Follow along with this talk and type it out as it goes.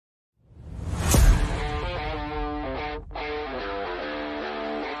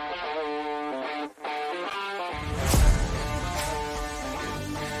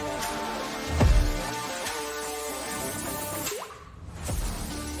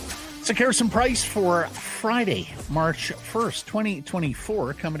So Harrison Price for Friday, March 1st,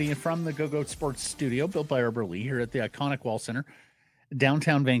 2024, coming to you from the Go-Go Sports Studio, built by Arbor Lee here at the iconic Wall Center,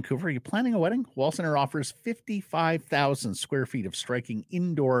 downtown Vancouver. Are you planning a wedding? Wall Center offers 55,000 square feet of striking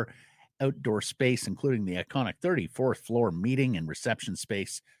indoor-outdoor space, including the iconic 34th floor meeting and reception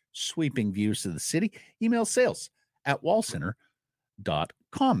space, sweeping views of the city. Email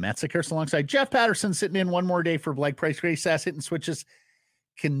sales@wallcenter.com. Matt Sikerson alongside Jeff Patterson, sitting in one more day for Blake Price, Gray Sass, hitting switches,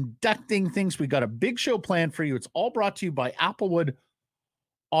 conducting things. We got a big show planned for you. It's all brought to you by Applewood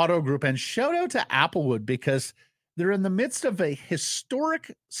Auto Group. And shout out to Applewood because they're in the midst of a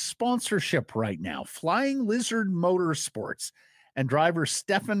historic sponsorship right now. Flying Lizard Motorsports and driver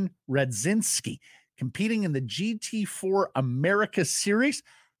Stefan Radzinski competing in the GT4 America Series.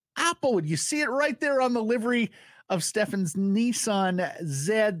 Applewood, you see it right there on the livery of Stefan's Nissan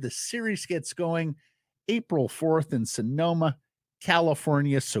Z. The series gets going April 4th in Sonoma,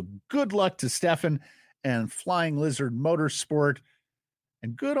 California. So good luck to Stefan and Flying Lizard Motorsport,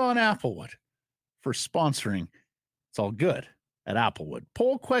 and good on Applewood for sponsoring. It's all good at Applewood.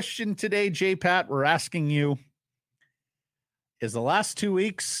 Poll question today, J-Pat, we're asking you, is the last 2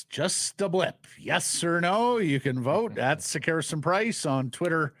 weeks just a blip? Yes or no? You can vote at Sikerson Price on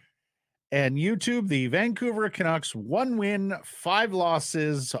Twitter and YouTube. The Vancouver Canucks, 1 win, 5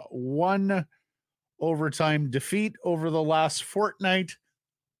 losses, 1 overtime defeat over the last fortnight.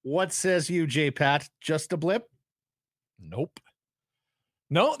 What says you, J-Pat? Just a blip? Nope.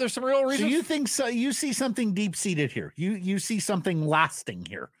 No, there's some real reasons. So you think so? You see something deep-seated here. You see something lasting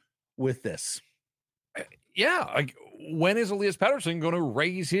here with this. Yeah. Like, when is Elias Pettersson going to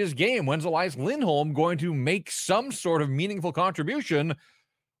raise his game? When's Elias Lindholm going to make some sort of meaningful contribution?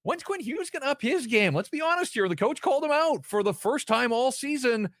 When's Quinn Hughes going to up his game? Let's be honest here. The coach called him out for the first time all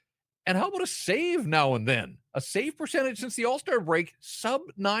season. And how about a save now and then? A save percentage since the All-Star break, sub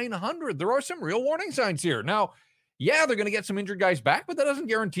 900. There are some real warning signs here. Now, yeah, they're going to get some injured guys back, but that doesn't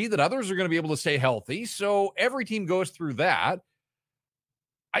guarantee that others are going to be able to stay healthy. So every team goes through that.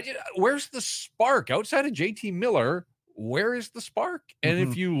 Where's the spark? Outside of JT Miller, where is the spark? And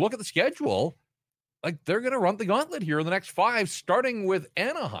if you look at the schedule, like, they're going to run the gauntlet here in the next 5, starting with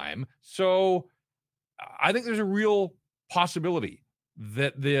Anaheim. So I think there's a real possibility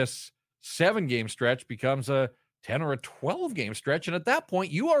that this 7-game stretch becomes a 10 or a 12-game stretch. And at that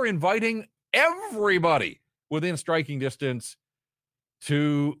point, you are inviting everybody within striking distance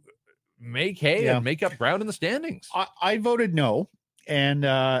to make hay and make up ground in the standings. I voted no, and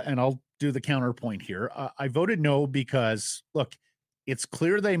I'll do the counterpoint here. I voted no because, look, it's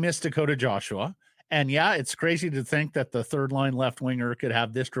clear they missed Dakota Joshua. And yeah, it's crazy to think that the third line left winger could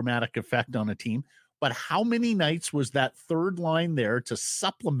have this dramatic effect on a team. But how many nights was that third line there to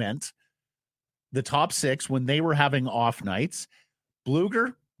supplement the top 6 when they were having off nights?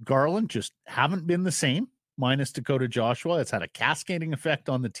 Bluger, Garland just haven't been the same, minus Dakota Joshua. It's had a cascading effect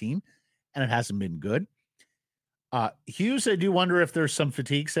on the team, and it hasn't been good. Hughes, I do wonder if there's some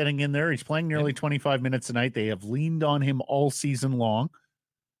fatigue setting in there. He's playing nearly 25 minutes a night. They have leaned on him all season long.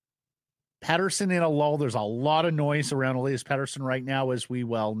 Pettersson in a lull. There's a lot of noise around Elias Pettersson right now, as we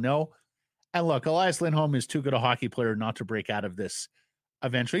well know. And look, Elias Lindholm is too good a hockey player not to break out of this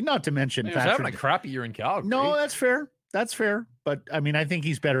eventually. Not to mention, he's having a crappy year in Calgary. No, that's fair. That's fair. But I mean, I think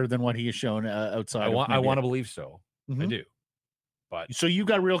he's better than what he has shown outside. I want to believe so. I do. But so you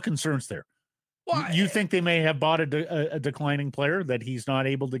got real concerns there. Well, you think they may have bought a declining player that he's not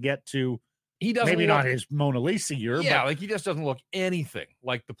able to get to? He doesn't. Maybe not his Mona Lisa year. Yeah, but like, he just doesn't look anything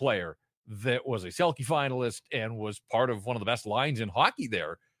like the player that was a Selke finalist and was part of one of the best lines in hockey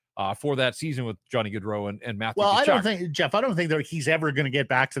there for that season with Johnny Gaudreau and Matthew Tkachuk. I don't think, Jeff, I don't think that he's ever going to get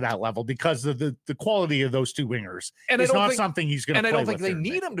back to that level because of the quality of those two wingers. And it's not something he's going to play with. And I don't think they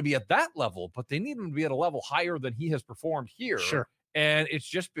need him to be at that level, but they need him to be at a level higher than he has performed here. Sure. And it's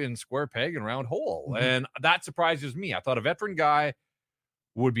just been square peg and round hole. And that surprises me. I thought a veteran guy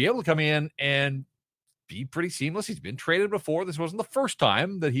would be able to come in and be pretty seamless. He's been traded before. This wasn't the first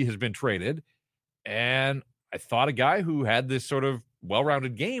time that he has been traded. And I thought a guy who had this sort of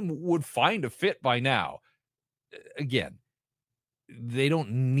well-rounded game would find a fit by now. Again, they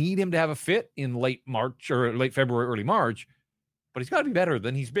don't need him to have a fit in late March or late February, early March, but he's got to be better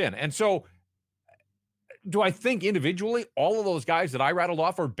than he's been. And so do I think individually all of those guys that I rattled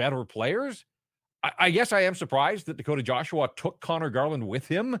off are better players? I guess I am surprised that Dakota Joshua took Connor Garland with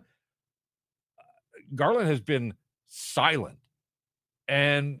him. Garland has been silent.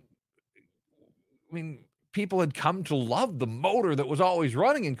 And I mean, people had come to love the motor that was always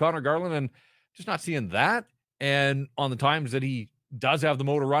running in Connor Garland, and just not seeing that. And on the times that he does have the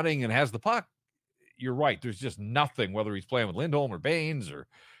motor running and has the puck, you're right. There's just nothing, whether he's playing with Lindholm or Baines or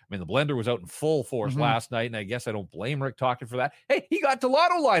mean, the blender was out in full force last night, and I guess I don't blame Rick Tocchet for that. Hey, he got to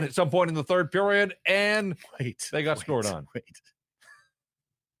lotto line at some point in the third period, and they got scored on.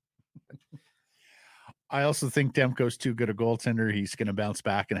 I also think Demko's too good a goaltender. He's going to bounce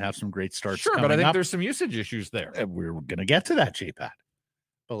back and have some great starts. Sure, but I think there's some usage issues there. We're going to get to that, J-Pat.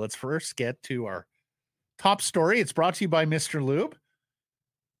 But let's first get to our top story. It's brought to you by Mr. Lube.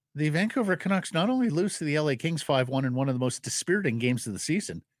 The Vancouver Canucks not only lose to the LA Kings 5-1 in one of the most dispiriting games of the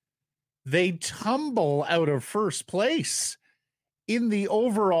season, they tumble out of first place in the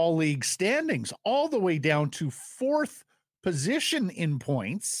overall league standings, all the way down to fourth position in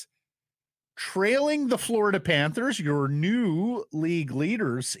points, trailing the Florida Panthers, your new league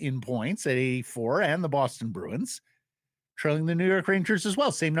leaders in points at 84, and the Boston Bruins, trailing the New York Rangers as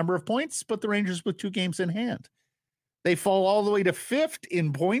well. Same number of points, but the Rangers with 2 games in hand. They fall all the way to 5th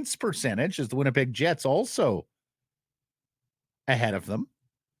in points percentage as the Winnipeg Jets also ahead of them.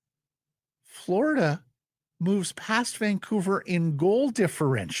 Florida moves past Vancouver in goal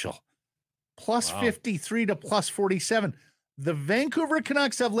differential, plus 53 to plus 47. The Vancouver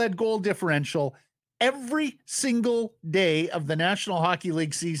Canucks have led goal differential every single day of the National Hockey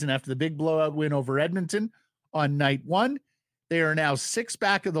League season after the big blowout win over Edmonton on night 1. They are now 6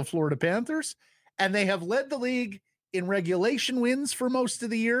 back of the Florida Panthers, and they have led the league in regulation wins for most of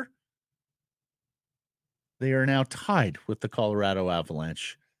the year. They are now tied with the Colorado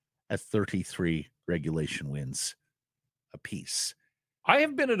Avalanche at 33 regulation wins apiece. I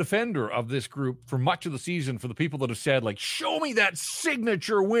have been a defender of this group for much of the season for the people that have said, like, show me that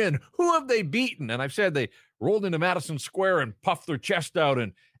signature win. Who have they beaten? And I've said they rolled into Madison Square and puffed their chest out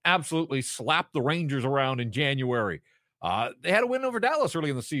and absolutely slapped the Rangers around in January. They had a win over Dallas early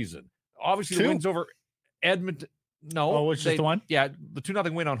in the season. Obviously, the wins over Edmonton. No. Which is the one? Yeah, the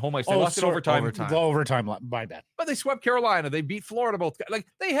 2-0 win on home ice. They lost in overtime. The overtime, my bad. But they swept Carolina. They beat Florida both. Like,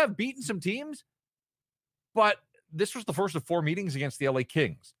 they have beaten some teams, but this was the first of 4 meetings against the LA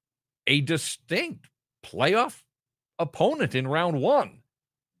Kings, a distinct playoff opponent in round 1.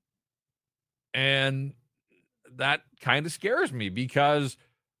 And that kind of scares me because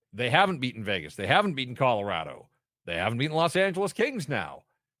they haven't beaten Vegas. They haven't beaten Colorado. They haven't beaten Los Angeles Kings now.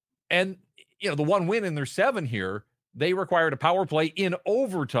 And, the one win in their 7 here, they required a power play in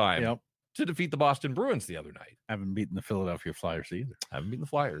overtime to defeat the Boston Bruins the other night. Haven't beaten the Philadelphia Flyers either. Haven't beaten the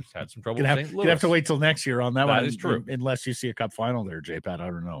Flyers. Had some trouble with St. Louis. You'd have to wait till next year on that one. That is true. Unless you see a cup final there, J-Pat. I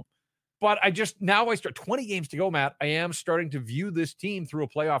don't know. But I start 20 games to go, Matt. I am starting to view this team through a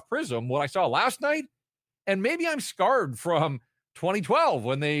playoff prism. What I saw last night, and maybe I'm scarred from 2012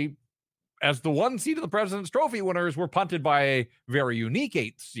 when they, as the 1 seed of the President's Trophy winners, were punted by a very unique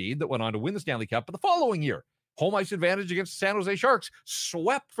 8th seed that went on to win the Stanley Cup. But the following year, home ice advantage against the San Jose Sharks,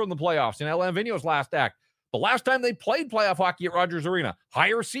 swept from the playoffs in Alain Vigneault's last act. The last time they played playoff hockey at Rogers Arena,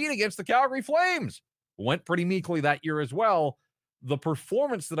 higher seed against the Calgary Flames. Went pretty meekly that year as well. The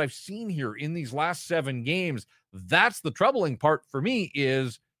performance that I've seen here in these last 7 games, that's the troubling part for me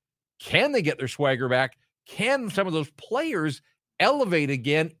is, can they get their swagger back? Can some of those players elevate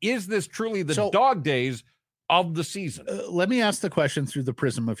again? Is this truly the dog days of the season? Let me ask the question through the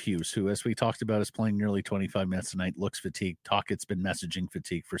prism of Hughes, who, as we talked about, is playing nearly 25 minutes a night, looks fatigued. Tocchet's been messaging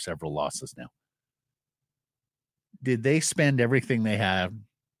fatigue for several losses now. Did they spend everything they have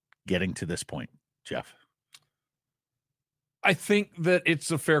getting to this point, Jeff? I think that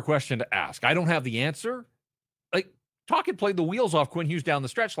it's a fair question to ask. I don't have the answer. Like, Tocchet played the wheels off Quinn Hughes down the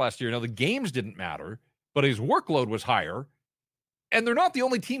stretch last year. Now, the games didn't matter, but his workload was higher. And they're not the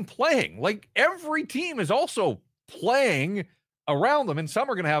only team playing. Like, every team is also playing around them, and some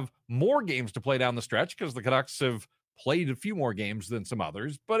are going to have more games to play down the stretch because the Canucks have played a few more games than some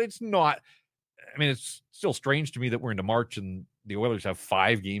others, but it's not. I mean, it's still strange to me that we're into March and the Oilers have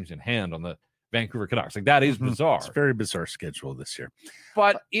 5 games in hand on the Vancouver Canucks. Like, that is bizarre. It's a very bizarre schedule this year.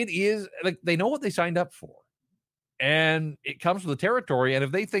 But it is, like, they know what they signed up for. And it comes with the territory. And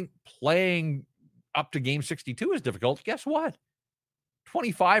if they think playing up to game 62 is difficult, guess what?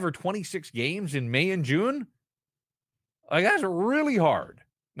 25 or 26 games in May and June? Like, that's really hard.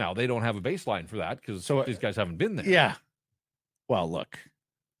 Now, they don't have a baseline for that because these guys haven't been there. Yeah. Well, look.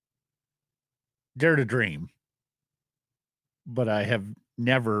 Dare to dream. But I have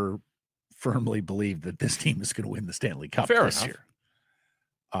never firmly believed that this team is going to win the Stanley Cup this year.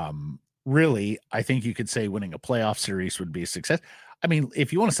 Really, I think you could say winning a playoff series would be a success. I mean,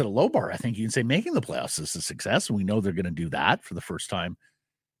 if you want to set a low bar, I think you can say making the playoffs is a success. And we know they're going to do that for the first time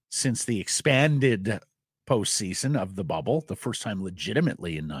since the expanded postseason of the bubble, the first time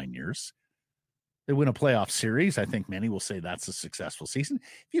legitimately in 9 years. They win a playoff series. I think many will say that's a successful season.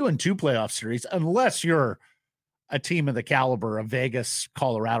 If you win 2 playoff series, unless you're a team of the caliber of Vegas,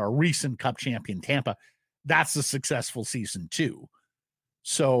 Colorado, recent Cup champion Tampa, that's a successful season too.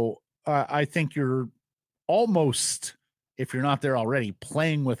 So I think you're almost, if you're not there already,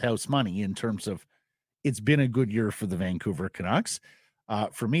 playing with house money in terms of it's been a good year for the Vancouver Canucks.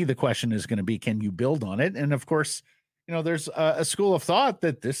 For me, the question is going to be, can you build on it? And of course, there's a school of thought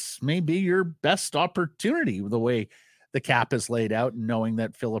that this may be your best opportunity, the way the cap is laid out, and knowing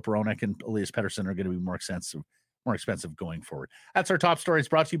that Philip Hronek and Elias Pettersson are going to be more expensive going forward. That's our top stories,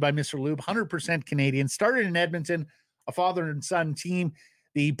 brought to you by Mr. Lube, 100% Canadian, started in Edmonton, a father and son team,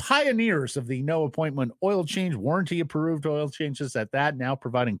 the pioneers of the no appointment oil change, warranty approved oil changes at that, now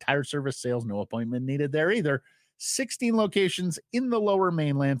providing tire service, sales, no appointment needed there either. 16 locations in the Lower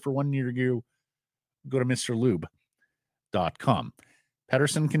Mainland. For 1 year you go to mrlube.com.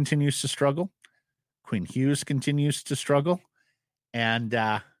 Pettersson continues to struggle. Quinn Hughes continues to struggle. And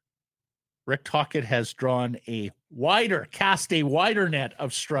Rick Tocchet has cast a wider net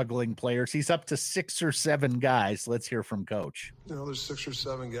of struggling players. He's up to 6 or 7 guys. Let's hear from Coach. There's 6 or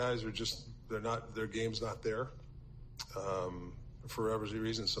 7 guys who their game's not there. For whatever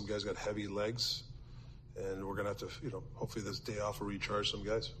reason, some guys got heavy legs, and we're going to have to, hopefully this day off will recharge some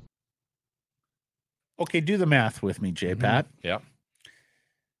guys. Okay, do the math with me, Pat. Yeah.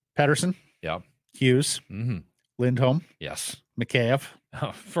 Pettersson. Yeah. Hughes. Mm-hmm. Lindholm. Yes. Mikheyev.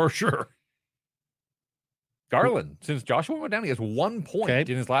 Oh, for sure. Garland, since Joshua went down, he has 1 point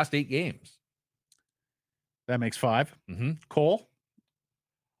in his last 8 games. That makes 5. Mm-hmm. Cole?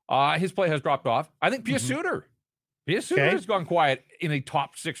 His play has dropped off. I think Pia Suter. Pia Suter has gone quiet in a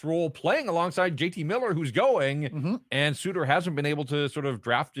top 6 role, playing alongside JT Miller, who's going, and Suter hasn't been able to sort of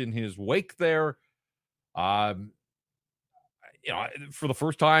draft in his wake there. For the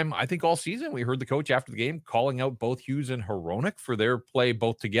first time, I think all season, we heard the coach after the game calling out both Hughes and Hronek for their play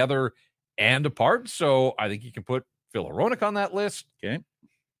both together and apart. So I think you can put Phil Hronek on that list. Okay.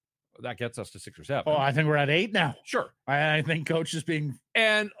 That gets us to 6 or 7. Oh, I think we're at 8 now. Sure. I think coach is being...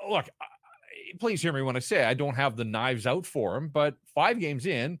 And look, please hear me when I say I don't have the knives out for him, but 5 games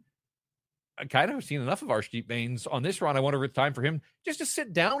in, I kind of have seen enough of Arshdeep Bains on this run. I wonder if it's time for him just to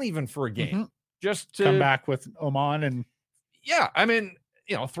sit down even for a game. Just to come back with Oman and... Yeah, I mean,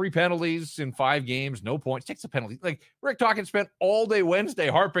 3 penalties in 5 games, no points, takes a penalty. Like Rick Tocchet spent all day Wednesday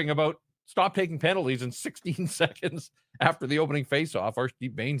harping about stop taking penalties, in 16 seconds after the opening faceoff,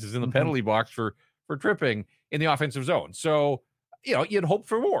 Arshdeep Bains is in the penalty box for tripping in the offensive zone. So, you'd hope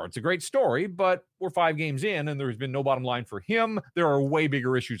for more. It's a great story, but we're 5 games in and there's been no bottom line for him. There are way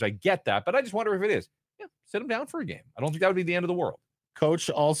bigger issues. I get that, but I just wonder if it is. Yeah, sit him down for a game. I don't think that would be the end of the world. Coach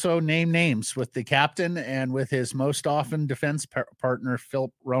also named names with the captain and with his most often defense partner,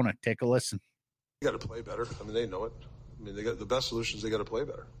 Philip Hronek. Take a listen. They got to play better. I mean, they know it. I mean, they got the best solutions. They got to play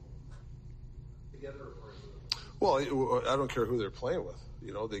better. Well, I don't care who they're playing with.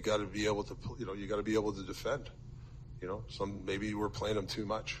 They got to be able to. You got to be able to defend. Maybe we're playing them too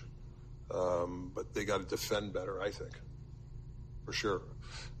much, but they got to defend better. I think, for sure,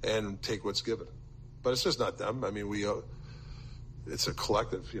 and take what's given. But it's just not them. I mean, it's a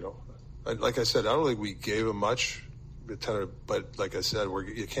collective. Like I said, I don't think we gave them much, but like I said,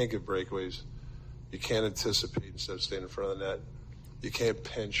 you can't give breakaways. You can't anticipate instead of staying in front of the net. You can't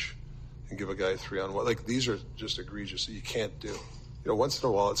pinch and give a guy 3-on-1. Like, these are just egregious that you can't do. Once in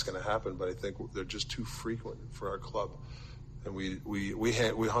a while it's going to happen, but I think they're just too frequent for our club. And we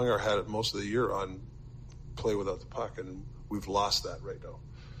hung our hat most of the year on play without the puck, and we've lost that right now.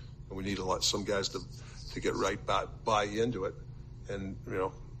 And we need some guys to get right buy into it. And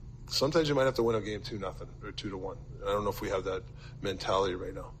sometimes you might have to win a game 2-0 or 2-1. I don't know if we have that mentality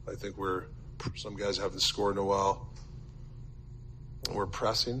right now. I think some guys haven't scored in a while. We're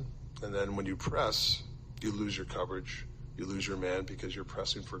pressing. And then when you press, you lose your coverage, you lose your man because you're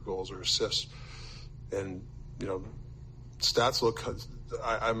pressing for goals or assists. And, stats look,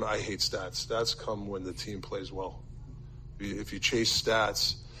 I hate stats. Stats come when the team plays well. If you chase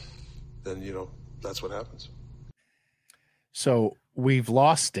stats, then, that's what happens. So we've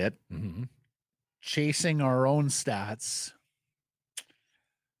lost it, chasing our own stats.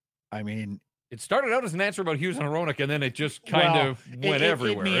 I mean, it started out as an answer about Hughes and Hronek, and then it just kind of went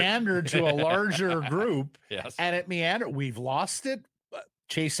everywhere. It meandered to a larger group. Yes. And it meandered. We've lost it.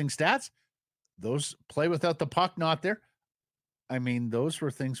 Chasing stats. Those play without the puck, not there. I mean, those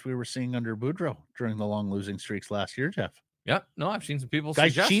were things we were seeing under Boudreau during the long losing streaks last year, Jeff. Yeah. No, I've seen some people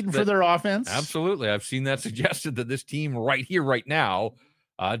guys cheating for their offense. Absolutely. I've seen that suggested that this team right here, right now,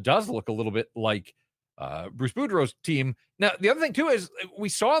 does look a little bit like Bruce Boudreau's team. Now, the other thing, too, is we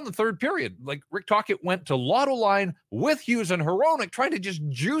saw in the third period, like Rick Tocchet went to lotto line with Hughes and Hronek trying to just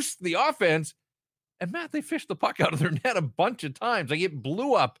juice the offense. And Matt, they fished the puck out of their net a bunch of times. Like, it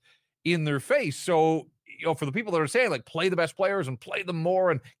blew up in their face. So, for the people that are saying, like, play the best players and play them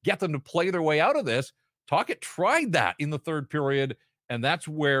more and get them to play their way out of this, Tocchet tried that in the third period. And that's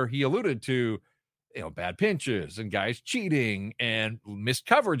where he alluded to, bad pinches and guys cheating and missed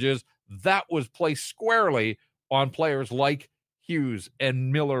coverages. That was placed squarely on players like Hughes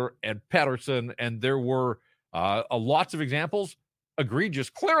and Miller and Pettersson. And there were lots of examples. Egregious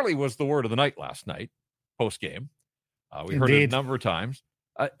clearly was the word of the night last night, post-game. We heard it a number of times.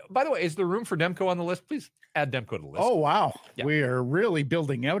 By the way, is there room for Demko on the list? Please add Demko to the list. Oh, wow. Yeah. We are really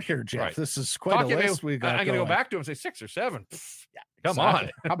building out here, Jeff. Right. This is quite a list we got. I'm going to go back to him and say 6 or 7. Yeah, come on.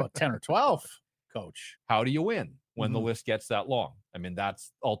 How about 10 or 12, Coach? How do you win when the list gets that long? I mean,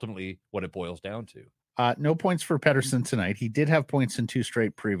 that's ultimately what it boils down to. No points for Pettersson tonight. He did have points in 2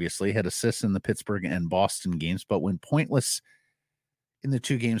 straight previously, had assists in the Pittsburgh and Boston games, but went pointless in the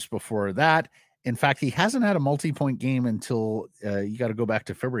 2 games before that. In fact, he hasn't had a multi-point game until you got to go back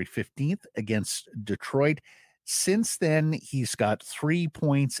to February 15th against Detroit. Since then, he's got 3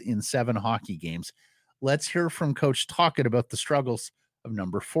 points in 7 hockey games. Let's hear from Coach Tocchet about the struggles of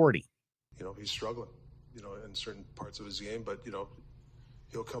number 40. He's struggling, in certain parts of his game, but,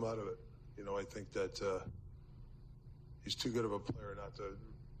 he'll come out of it. I think that he's too good of a player not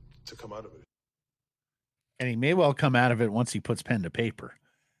to come out of it. And he may well come out of it once he puts pen to paper.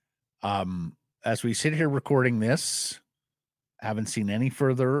 As we sit here recording this, haven't seen anything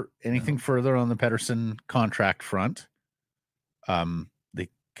further on the Pettersson contract front. The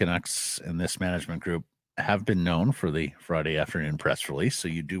Canucks and this management group have been known for the Friday afternoon press release, so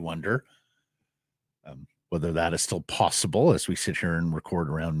you do wonder whether that is still possible as we sit here and record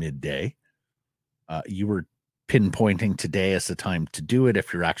around midday. You were pinpointing today as the time to do it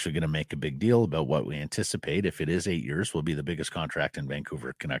if you're actually going to make a big deal about what we anticipate. If it is 8 years, will be the biggest contract in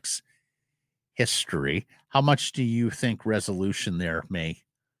Vancouver Canucks history. How much do you think resolution there may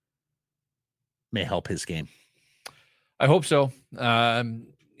help his game? I hope so.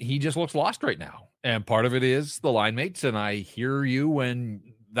 He just looks lost right now. And part of it is the line mates. And I hear you when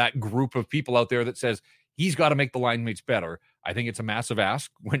that group of people out there that says he's got to make the line mates better. I think it's a massive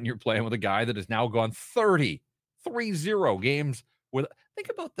ask when you're playing with a guy that has now gone 30 games with, think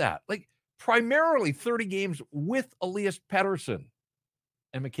about that. Like, primarily 30 games with Elias Pettersson.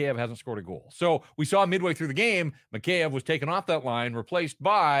 And Mikheyev hasn't scored a goal. So we saw midway through the game, Mikheyev was taken off that line, replaced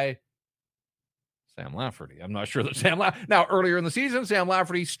by Sam Lafferty. I'm not sure that now earlier in the season, Sam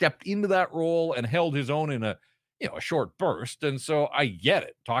Lafferty stepped into that role and held his own in a short burst. And so I get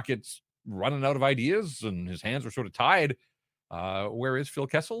it. Tocchet's running out of ideas and his hands are sort of tied. Where is Phil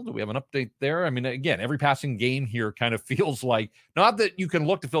Kessel? Do we have an update there? I mean, again, every passing game here kind of feels like, not that you can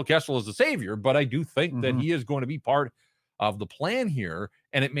look to Phil Kessel as the savior, but I do think that he is going to be part of the plan here.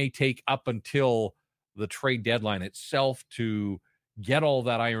 And it may take up until the trade deadline itself to get all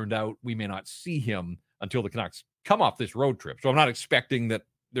that ironed out. We may not see him until the Canucks come off this road trip. So I'm not expecting that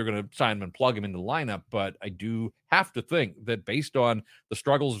they're going to sign him and plug him into the lineup, but I do have to think that based on the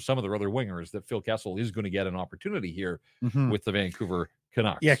struggles of some of their other wingers, that Phil Kessel is going to get an opportunity here with the Vancouver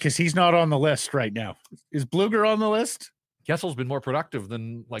Canucks. Yeah, because he's not on the list right now. Is Bluger on the list? Kessel's been more productive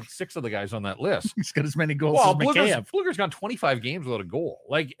than like 6 of the guys on that list. He's got as many goals as Mikheyev. Bluger's gone 25 games without a goal.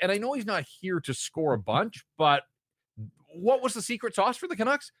 And I know he's not here to score a bunch, but what was the secret sauce for the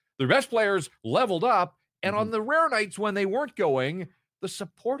Canucks? Their best players leveled up, and on the rare nights when they weren't going, the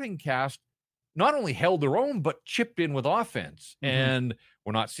supporting cast not only held their own, but chipped in with offense. And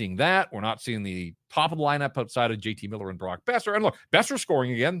we're not seeing that. We're not seeing the top of the lineup outside of JT Miller and Brock Besser. And look, Besser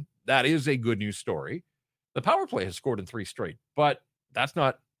scoring again. That is a good news story. The power play has scored in 3 straight, but that's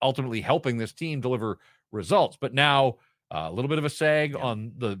not ultimately helping this team deliver results. But now a little bit of a sag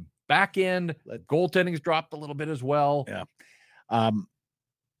on the back end. Goaltending's dropped a little bit as well. Yeah.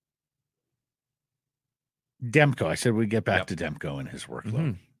 Demko, I said we'd get back to Demko and his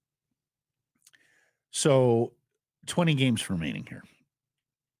workload. So 20 games remaining here.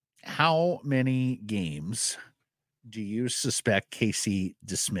 How many games do you suspect Casey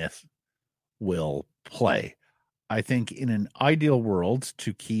DeSmith will play? I think in an ideal world,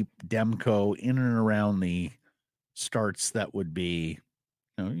 to keep Demko in and around the starts, that would be,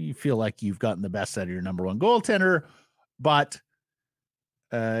 you feel like you've gotten the best out of your number one goaltender, but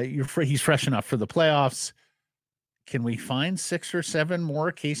he's fresh enough for the playoffs. Can we find 6 or 7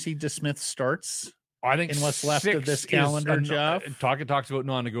 more Casey DeSmith starts? I think in what's left of this calendar, Jeff. Tocchet talks about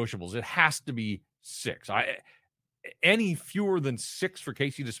non-negotiables. It has to be 6. Any fewer than 6 for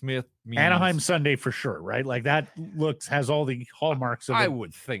Casey DeSmith means Anaheim Sunday for sure, right? Like that has all the hallmarks of it. I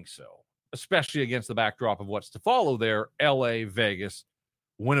would think so, especially against the backdrop of what's to follow there. LA, Vegas,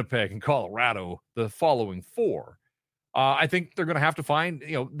 Winnipeg, and Colorado the following 4. I think they're going to have to find,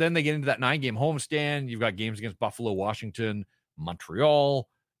 then they get into that 9-game homestand. You've got games against Buffalo, Washington, Montreal.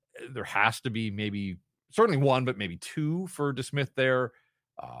 There has to be certainly 1, but maybe 2 for DeSmith there.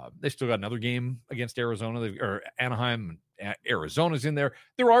 They still got another game against Arizona, or Anaheim. Arizona's in there.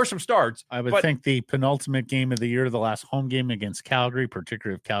 There are some starts. I would think the penultimate game of the year, the last home game against Calgary,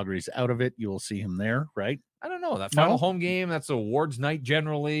 particularly if Calgary's out of it, you will see him there, right? I don't know. That final home game, that's awards night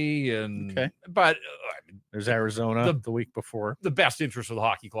generally. But there's Arizona the week before. The best interests of the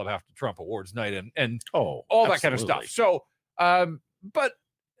hockey club have to trump awards night and all absolutely. That kind of stuff. So, but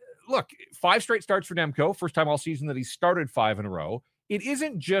look, 5 straight starts for Demko. First time all season that he started 5 in a row. It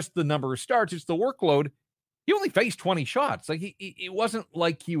isn't just the number of starts, it's the workload. He only faced 20 shots. Like it wasn't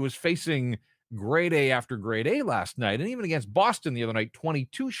like he was facing grade A after grade A last night. And even against Boston the other night,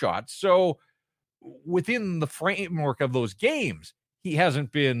 22 shots. So within the framework of those games, he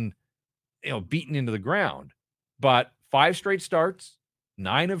hasn't been, beaten into the ground. But 5 straight starts,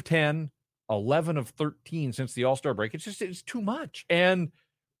 9 of 10, 11 of 13 since the All-Star break. It's too much. And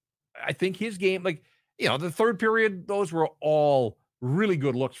I think his game, the third period, those were all really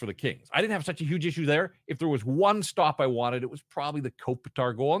good looks for the Kings. I didn't have such a huge issue there. If there was one stop I wanted, it was probably the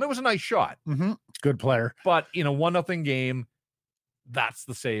Kopitar goal, and it was a nice shot. Mm-hmm. Good player. But in a 1-0 game, that's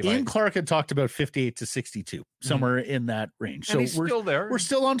the save. Ian Clark had talked about 58 to 62, somewhere in that range. And so we're still there. We're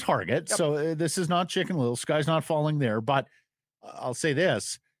still on target. Yep. So this is not chicken little. Sky's not falling there. But I'll say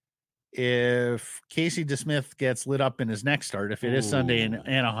this. If Casey DeSmith gets lit up in his next start, if it is Sunday in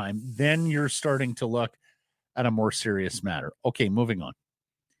Anaheim, then you're starting to look at a more serious matter. Okay, moving on.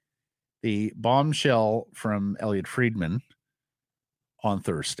 The bombshell from Elliot Friedman on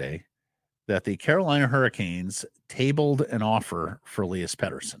Thursday that the Carolina Hurricanes tabled an offer for Elias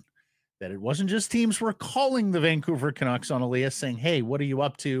Pettersson. That it wasn't just teams were calling the Vancouver Canucks on Elias saying, hey, what are you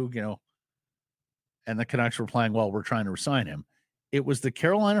up to? And the Canucks were playing, well, we're trying to resign him. It was the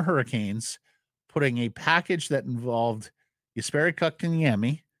Carolina Hurricanes putting a package that involved Jesperi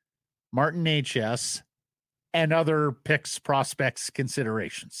Kotkaniemi, Martin H.S., and other picks, prospects,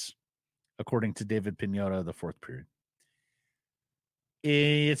 considerations, according to David Pagnotta of the fourth period.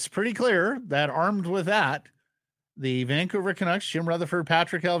 It's pretty clear that armed with that, the Vancouver Canucks, Jim Rutherford,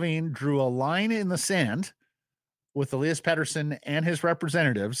 Patrick Allvin, drew a line in the sand with Elias Pettersson and his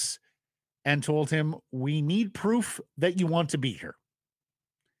representatives and told him, we need proof that you want to be here.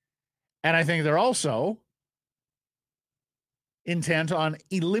 And I think they're also intent on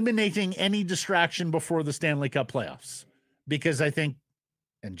eliminating any distraction before the Stanley Cup playoffs. Because I think,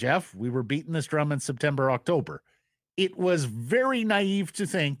 and Jeff, we were beating this drum in September, October. It was very naive to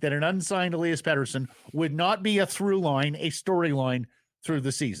think that an unsigned Elias Pettersson would not be a through line, a storyline through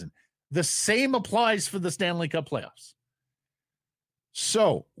the season. The same applies for the Stanley Cup playoffs.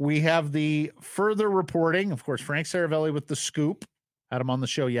 So we have the further reporting. Of course, Frank Saravelli with the scoop. Had him on the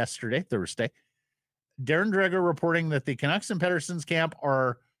show Thursday. Darren Dreger reporting that the Canucks and Pettersson's camp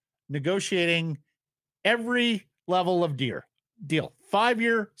are negotiating every level of deal.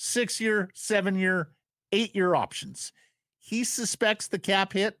 5-year, 6-year, 7-year, 8-year options. He suspects the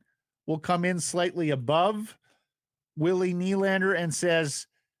cap hit will come in slightly above Willie Nylander and says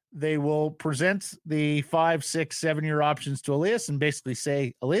they will present the 5, 6, 7-year options to Elias and basically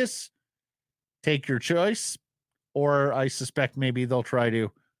say, Elias, take your choice. Or I suspect maybe they'll try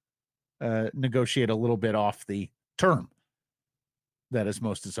to negotiate a little bit off the term that is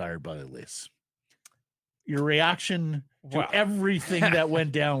most desired by Elias. Your reaction to everything that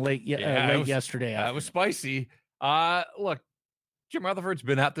went down late yesterday. That was spicy. Look, Jim Rutherford's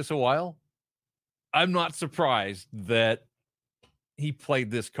been at this a while. I'm not surprised that he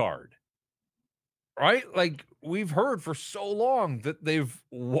played this card. Right? Like, we've heard for so long that they've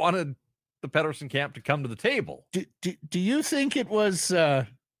wanted the Pettersson camp to come to the table. Do you think it was,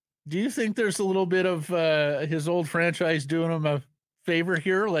 do you think there's a little bit of his old franchise doing him a favor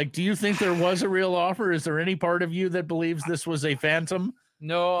here? Like, do you think there was a real offer? Is there any part of you that believes this was a phantom?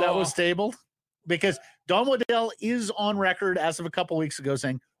 No, that was tabled? Because Don Waddell is on record as of a couple weeks ago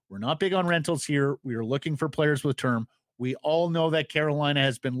saying, we're not big on rentals here. We are looking for players with term. We all know that Carolina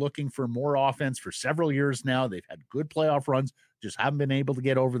has been looking for more offense for several years now. They've had good playoff runs, just haven't been able to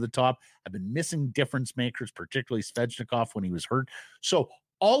get over the top. Have been missing difference makers, particularly Svechnikov when he was hurt. So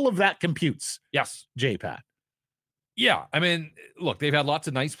all of that computes. Yes. J-Pat. Yeah. I mean, look, they've had lots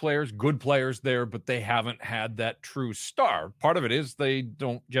of nice players, good players there, but they haven't had that true star. Part of it is they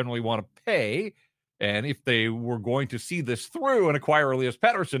don't generally want to pay. And if they were going to see this through and acquire Elias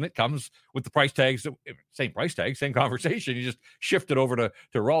Pettersson, it comes with the price tags, same price tag, same conversation. You just shift it over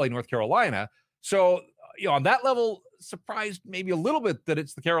to Raleigh, North Carolina. So on that level, surprised maybe a little bit that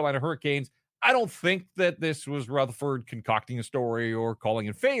it's the Carolina Hurricanes. I don't think that this was Rutherford concocting a story or calling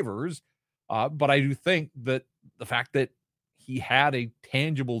in favors, but I do think that the fact that he had a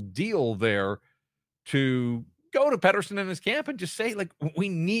tangible deal there to go to Pettersson and his camp and just say, like, we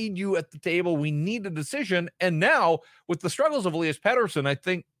need you at the table. We need a decision. And now with the struggles of Elias Pettersson, I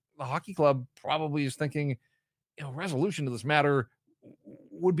think the hockey club probably is thinking, resolution to this matter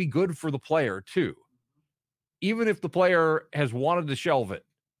would be good for the player too. Even if the player has wanted to shelve it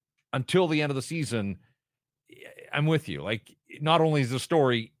until the end of the season, I'm with you. Like, not only is the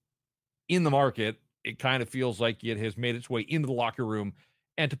story in the market, it kind of feels like it has made its way into the locker room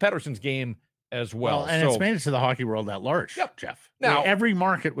and to Pettersson's game as well. And it's made it to the hockey world at large, Jeff. Now, every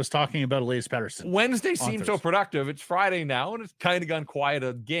market was talking about Elias Pettersson. Wednesday seemed so productive. It's Friday now, and it's kind of gone quiet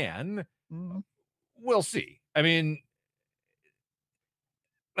again. We'll see. I mean,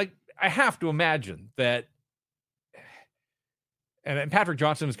 like, I have to imagine that, and Patrick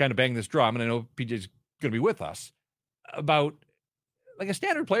Johnston is kind of banging this drum, and I know PJ's going to be with us, about, like, a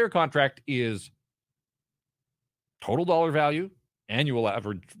standard player contract is total dollar value, annual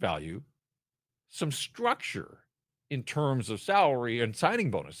average value, some structure in terms of salary and signing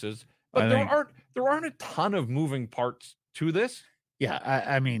bonuses, but there aren't a ton of moving parts to this. Yeah,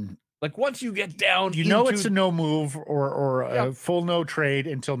 I mean, like, once you get down, it's a no move or a full no trade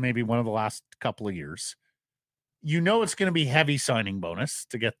until maybe one of the last couple of years. It's going to be heavy signing bonus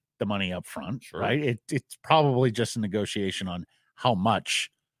to get the money up front, sure, right? It's probably just a negotiation on how much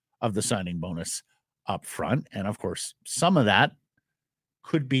of the signing bonus up front, and of course, some of that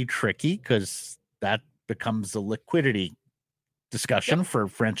could be tricky because that becomes a liquidity discussion for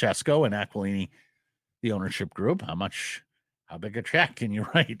Francesco and Aquilini, the ownership group. How big a check can you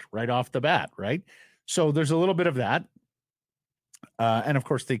write right off the bat, right? So there's a little bit of that. And of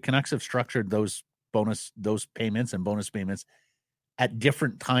course, the Canucks have structured those payments and bonus payments at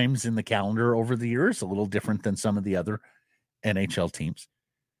different times in the calendar over the years, a little different than some of the other NHL teams.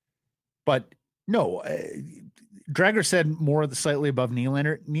 But no, Drager said more slightly above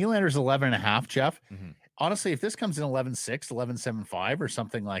Nylander. Nylander's 11.5, Jeff. Mm-hmm. Honestly, if this comes in 11.6, 11.75 or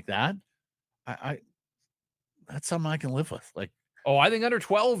something like that, I that's something I can live with. Like, I think under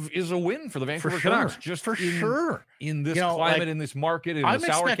 12 is a win for the Vancouver Canucks. Just for sure. In this climate, in this market, in the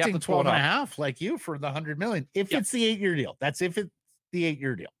sour cap, expecting 12.5 like you for the $100 million. If it's the 8-year deal, that's if it's the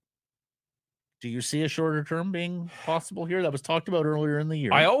 8-year deal. Do you see a shorter term being possible here? That was talked about earlier in the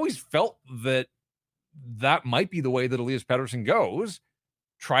year. I always felt that might be the way that Elias Pettersson goes.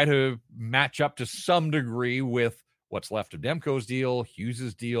 Try to match up to some degree with what's left of Demko's deal,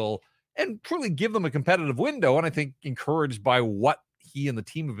 Hughes's deal, and truly give them a competitive window. And I think encouraged by what he and the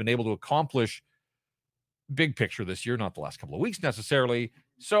team have been able to accomplish big picture this year, not the last couple of weeks necessarily.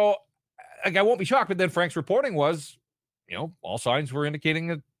 So, like, I won't be shocked, but then Frank's reporting was, all signs were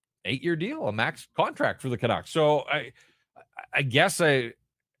indicating an 8-year deal, a max contract for the Canucks. So I guess and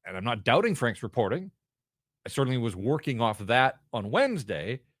I'm not doubting Frank's reporting. I certainly was working off of that on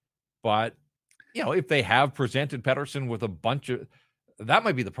Wednesday, but if they have presented Pettersson with a bunch of, that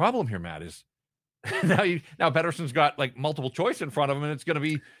might be the problem here, Matt, is now Pettersson's got like multiple choice in front of him, and it's going to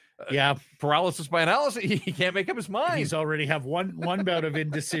be paralysis by analysis. He can't make up his mind. He's already have one bout of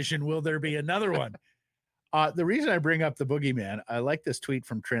indecision. Will there be another one? The reason I bring up the boogeyman, I like this tweet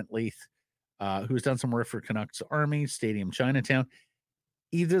from Trent Leith, who's done some work for Canucks Army Stadium Chinatown.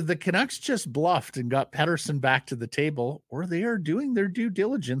 Either the Canucks just bluffed and got Pettersson back to the table, or they are doing their due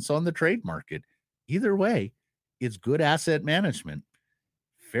diligence on the trade market. Either way, it's good asset management.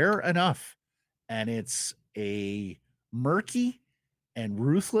 Fair enough. And it's a murky and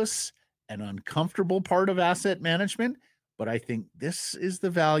ruthless and uncomfortable part of asset management. But I think this is the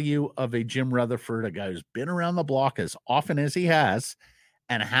value of a Jim Rutherford, a guy who's been around the block as often as he has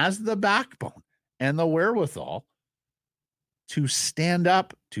and has the backbone and the wherewithal to stand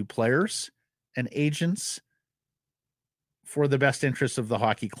up to players and agents for the best interests of the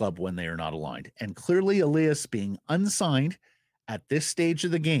hockey club when they are not aligned. And clearly, Elias being unsigned at this stage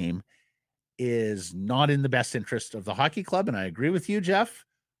of the game is not in the best interest of the hockey club. And I agree with you, Jeff.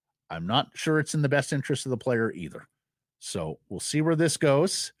 I'm not sure it's in the best interest of the player either. So we'll see where this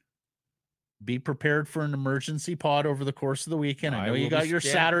goes. Be prepared for an emergency pod over the course of the weekend. I know you got your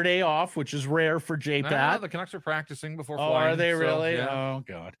Saturday off, which is rare for J-Pat. The Canucks are practicing before flying. Are they really? Yeah. Oh,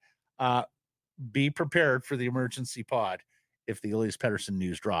 God. Be prepared for the emergency pod if the Elias Pettersson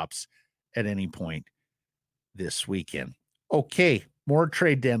news drops at any point this weekend. Okay, more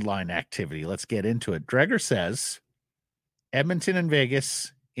trade deadline activity. Let's get into it. Dreger says Edmonton and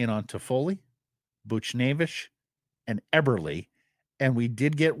Vegas in on Toffoli, Buchnevich, and Eberle. And we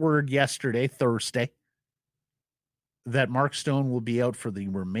did get word yesterday, Thursday, that Mark Stone will be out for the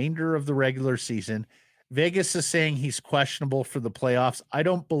remainder of the regular season. Vegas is saying he's questionable for the playoffs. I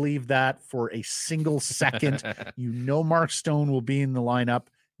don't believe that for a single second. Mark Stone will be in the lineup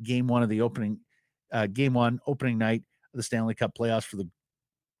game one opening night of the Stanley Cup playoffs for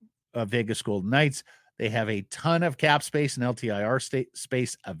the Vegas Golden Knights. They have a ton of cap space and LTIR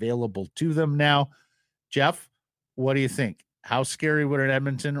space available to them now. Jeff, what do you think? How scary would an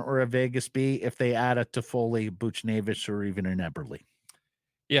Edmonton or a Vegas be if they add a Toffoli, Buchnevich, or even an Eberle?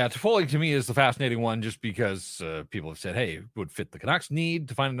 Yeah, Toffoli to me is the fascinating one just because people have said, hey, it would fit the Canucks' need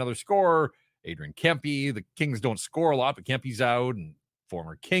to find another scorer. Adrian Kempe, the Kings don't score a lot, but Kempe's out, and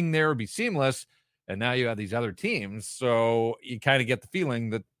former King there would be seamless. And now you have these other teams. So you kind of get the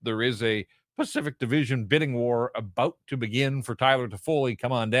feeling that there is a Pacific Division bidding war about to begin for Tyler Toffoli.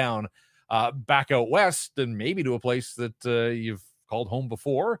 Come on down. Back out west and maybe to a place that you've called home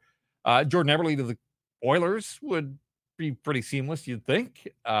before. Jordan Eberle to the Oilers would be pretty seamless, you'd think.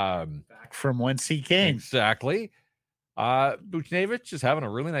 Back from whence he came. Exactly. Buchnevich is having a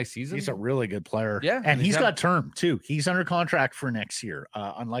really nice season. He's a really good player. Yeah. And he's got term, too. He's under contract for next year,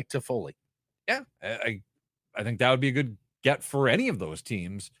 unlike Toffoli. Yeah. I think that would be a good get for any of those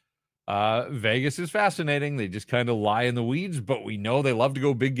teams. Vegas is fascinating. They just kind of lie in the weeds, but we know they love to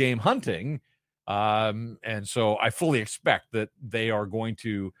go big game hunting. And so I fully expect that they are going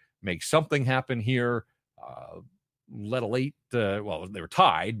to make something happen here. Led a late, they were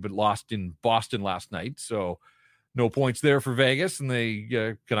tied, but lost in Boston last night. So no points there for Vegas. And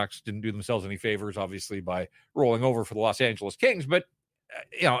the Canucks didn't do themselves any favors, obviously, by rolling over for the Los Angeles Kings. But,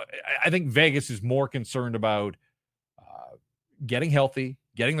 I think Vegas is more concerned about getting healthy,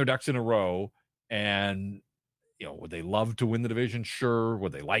 getting their ducks in a row, and would they love to win the division? Sure.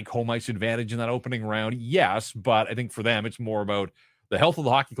 Would they like home ice advantage in that opening round? Yes, but I think for them it's more about the health of the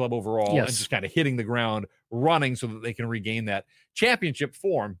hockey club overall and just kind of hitting the ground running so that they can regain that championship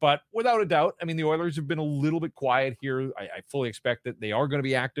form. But without a doubt, the Oilers have been a little bit quiet here. I fully expect that they are going to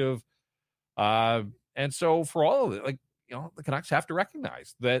be active. And so for all of it, the Canucks have to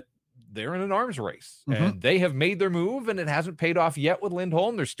recognize that they're in an arms race and they have made their move and it hasn't paid off yet with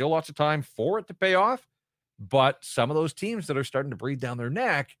Lindholm. There's still lots of time for it to pay off, but some of those teams that are starting to breathe down their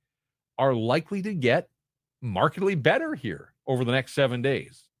neck are likely to get markedly better here over the next 7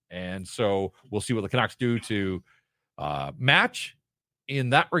 days. And so we'll see what the Canucks do to match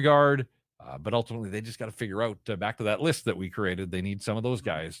in that regard. But ultimately they just got to figure out back to that list that we created. They need some of those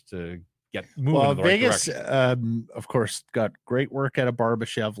guys to get moving in the Vegas, right direction. Of course, got great work out of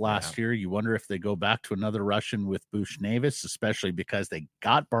Barbashev last year. You wonder if they go back to another Russian with Buchnevich, especially because they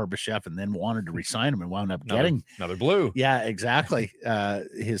got Barbashev and then wanted to re-sign him and wound up getting another blue. Yeah, exactly.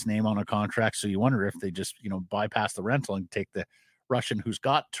 His name on a contract. So you wonder if they just, bypass the rental and take the Russian who's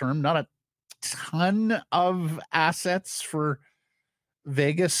got term. Not a ton of assets for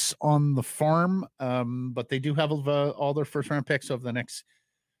Vegas on the farm, but they do have all their first round picks over the next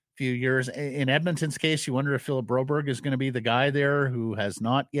few years. In Edmonton's case, you wonder if Philip Broberg is going to be the guy there who has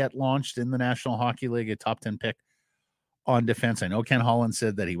not yet launched in the National Hockey League, a top 10 pick on defense. I know Ken Holland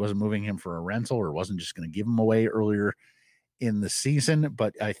said that he wasn't moving him for a rental or wasn't just going to give him away earlier in the season,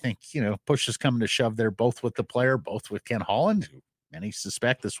 but I think, push is coming to shove there, both with the player, both with Ken Holland, who many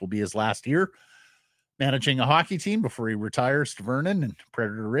suspect this will be his last year managing a hockey team before he retires to Vernon and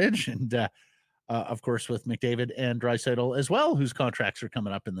Predator Ridge. And, of course, with McDavid and Draisaitl as well, whose contracts are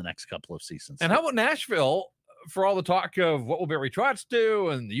coming up in the next couple of seasons. And how about Nashville? For all the talk of what will Barry Trotz do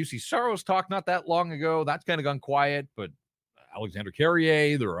and the UC Saros talk not that long ago, that's kind of gone quiet. But Alexander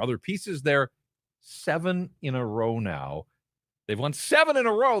Carrier, there are other pieces there. 7 in a row now. They've won 7 in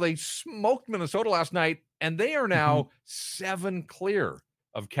a row. They smoked Minnesota last night, and they are now 7 clear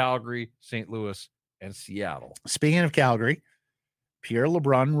of Calgary, St. Louis, and Seattle. Speaking of Calgary, Pierre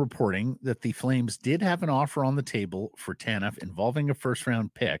LeBrun reporting that the Flames did have an offer on the table for Tanev involving a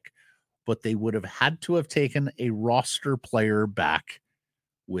first-round pick, but they would have had to have taken a roster player back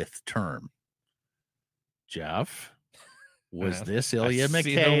with term. Jeff, was this Ilya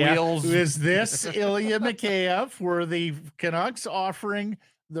Mikheyev? Was this Ilya Mikheyev? Were the Canucks offering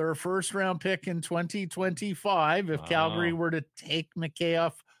their first-round pick in 2025 if Calgary were to take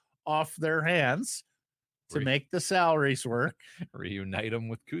Mikheyev off their hands to make the salaries work? Reunite them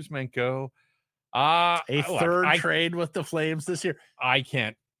with Kuzmenko. A trade with the Flames this year. I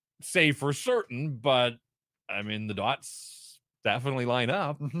can't say for certain, but the dots definitely line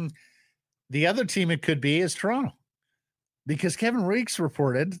up. The other team it could be is Toronto, because Kevin Weeks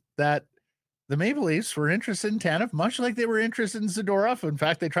reported that the Maple Leafs were interested in Tanev, much like they were interested in Zadorov. In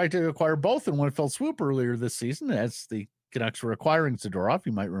fact, they tried to acquire both in one fell swoop earlier this season as the Canucks were acquiring Zadorov.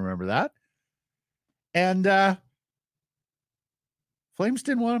 You might remember that. And Flames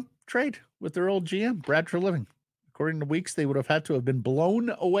didn't want to trade with their old GM, Brad Treliving. According to Weeks, they would have had to have been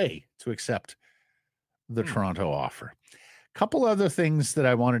blown away to accept the Toronto offer. A couple other things that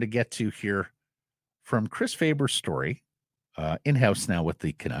I wanted to get to here from Chris Faber's story, in-house now with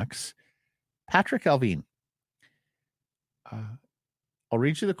the Canucks. Patrick Allvin. I'll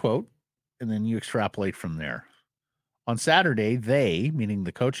read you the quote, and then you extrapolate from there. On Saturday, they, meaning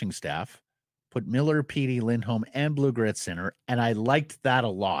the coaching staff, put Miller, Petey, Lindholm, and Blueger at center, and I liked that a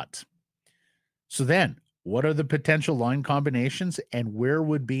lot. So then, what are the potential line combinations, and where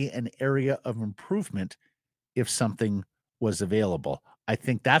would be an area of improvement if something was available? I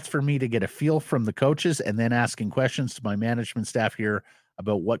think that's for me to get a feel from the coaches and then asking questions to my management staff here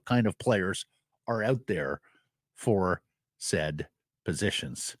about what kind of players are out there for said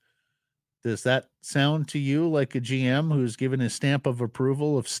positions. Does that sound to you like a GM who's given his stamp of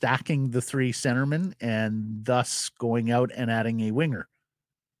approval of stacking the three centermen and thus going out and adding a winger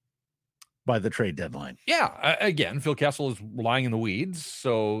by the trade deadline? Yeah. Again, Phil Kessel is lying in the weeds,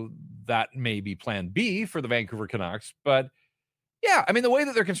 so that may be plan B for the Vancouver Canucks. But yeah, I mean, the way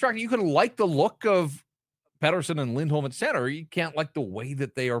that they're constructed, you could like the look of Pettersson and Lindholm at center. You can't like the way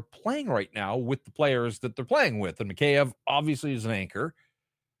that they are playing right now with the players that they're playing with. And Mikheyev obviously is an anchor.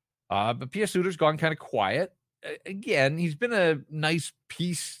 But P.S. Suter's gone kind of quiet. Again, he's been a nice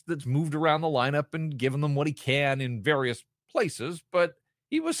piece that's moved around the lineup and given them what he can in various places. But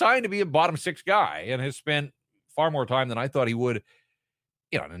he was signed to be a bottom six guy and has spent far more time than I thought he would,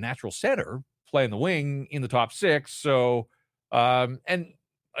 in a natural center, playing the wing in the top six. So, and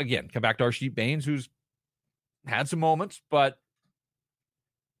again, come back to Arshdeep Bains, who's had some moments, but,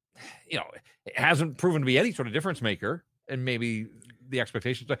 it hasn't proven to be any sort of difference maker. And maybe the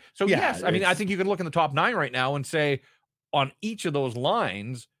expectations. So yeah, yes, I mean, I think you could look in the top 9 right now and say on each of those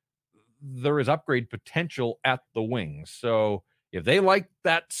lines, there is upgrade potential at the wings. So if they like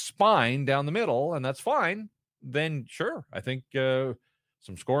that spine down the middle, and that's fine, then sure. I think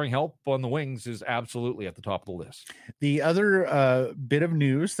some scoring help on the wings is absolutely at the top of the list. The other bit of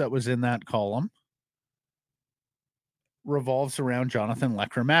news that was in that column revolves around Jonathan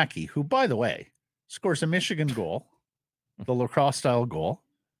Lekramaki, who, by the way, scores a Michigan goal. The lacrosse style goal.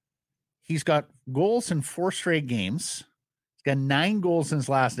 He's got goals in 4 straight games. He's got 9 goals in his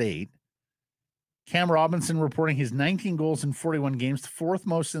last 8. Cam Robinson reporting his 19 goals in 41 games, the 4th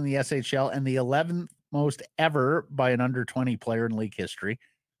most in the SHL and the 11th most ever by an under 20 player in league history.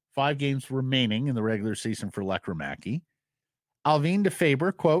 5 games remaining in the regular season for Lekramaki. Allvin to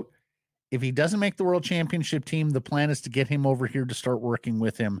Faber, quote, if he doesn't make the world championship team, the plan is to get him over here to start working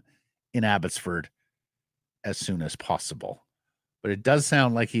with him in Abbotsford as soon as possible. But it does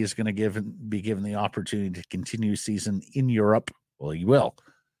sound like he is going to be given the opportunity to continue season in Europe. Well, he will,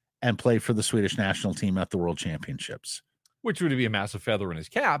 and play for the Swedish national team at the World Championships. Which would be a massive feather in his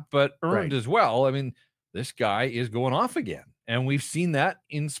cap, but earned as well. I mean, this guy is going off again. And we've seen that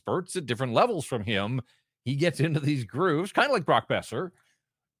in spurts at different levels from him. He gets into these grooves, kind of like Brock Besser.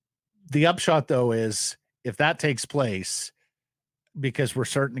 The upshot, though, is if that takes place, because we're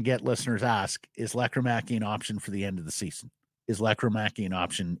starting to get listeners ask, is Lekramaki an option for the end of the season? Is Lekramaki an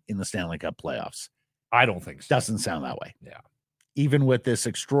option in the Stanley Cup playoffs? I don't think so. Doesn't sound that way. Yeah. Even with this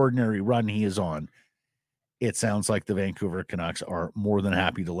extraordinary run he is on, it sounds like the Vancouver Canucks are more than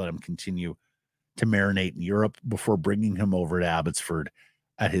happy to let him continue to marinate in Europe before bringing him over to Abbotsford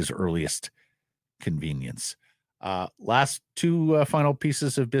at his earliest convenience. Last 2 final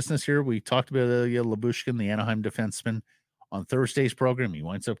pieces of business here. We talked about Ilya Lyubushkin, the Anaheim defenseman. On Thursday's program, he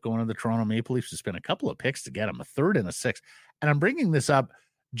winds up going to the Toronto Maple Leafs to spend a couple of picks to get him, a 3rd and a 6th. And I'm bringing this up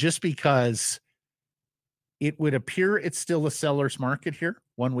just because it would appear it's still a seller's market here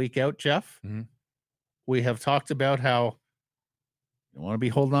 1 week out, Jeff. Mm-hmm. We have talked about how you want to be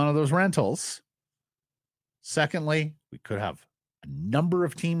holding on to those rentals. Secondly, we could have a number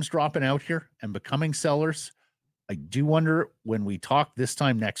of teams dropping out here and becoming sellers. I do wonder when we talk this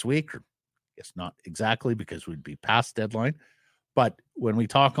time next week, or guess not exactly because we'd be past deadline, but when we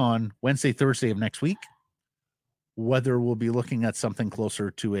talk on Wednesday, Thursday of next week, whether we'll be looking at something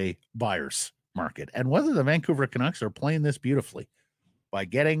closer to a buyer's market and whether the Vancouver Canucks are playing this beautifully by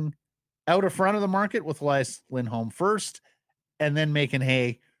getting out of front of the market with Elias Lindholm first and then making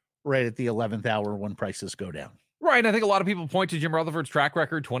hay right at the 11th hour when prices go down. Right. I think a lot of people point to Jim Rutherford's track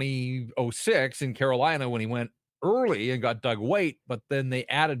record 2006 in Carolina when he went early and got Doug Weight, but then they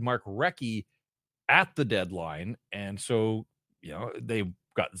added Mark Recchi at the deadline. And so, they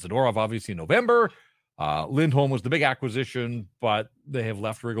got Zadorov obviously in November. Lindholm was the big acquisition, but they have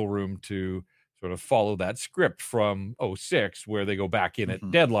left wriggle room to sort of follow that script from 06 where they go back in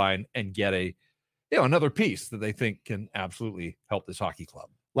at deadline and get a another piece that they think can absolutely help this hockey club.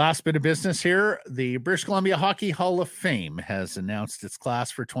 Last bit of business here. The British Columbia Hockey Hall of Fame has announced its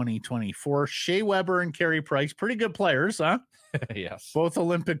class for 2024. Shea Weber and Carey Price, pretty good players, huh? Yes. Both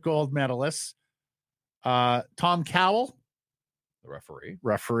Olympic gold medalists. Tom Cowell, The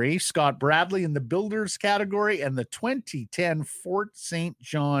referee. Scott Bradley in the builders category, and the 2010 Fort St.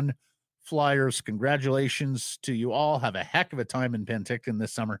 John Flyers. Congratulations to you all. Have a heck of a time in Penticton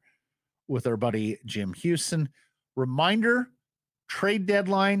this summer with our buddy Jim Houston. Reminder, trade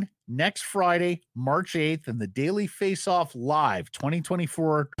deadline next Friday, March 8th, and the Daily Face-Off Live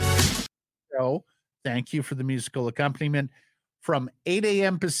 2024 show. Thank you for the musical accompaniment from 8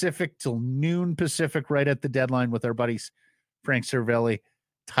 a.m. Pacific till noon Pacific, right at the deadline with our buddies Frank Cervelli,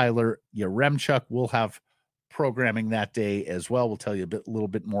 Tyler Yaremchuk. We'll have programming that day as well. We'll tell you a little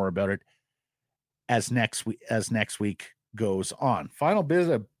bit more about it as next week goes on. Final bit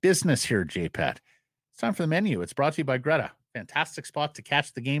of business here, JPAT. It's time for the menu. It's brought to you by Greta. Fantastic spot to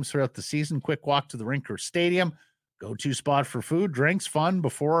catch the games throughout the season. Quick walk to the rink or stadium. Go-to spot for food, drinks, fun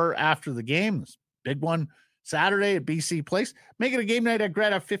before or after the games. Big one Saturday at BC Place. Make it a game night at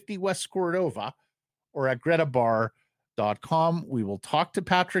Greta, 50 West Cordova, or at gretabar.com. We will talk to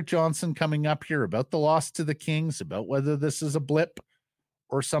Patrick Johnston coming up here about the loss to the Kings, about whether this is a blip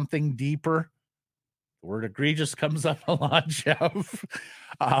or something deeper. The word egregious comes up a lot, Jeff.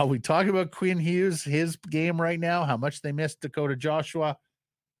 We talk about Quinn Hughes, his game right now, how much they missed Dakota Joshua.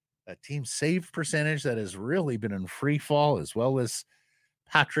 That team save percentage that has really been in free fall, as well as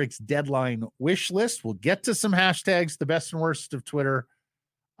Patrick's deadline wish list. We'll get to some hashtags, the best and worst of Twitter.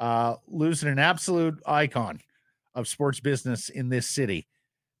 Losing an absolute icon of sports business in this city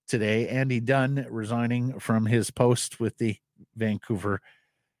today. Andy Dunn resigning from his post with the Vancouver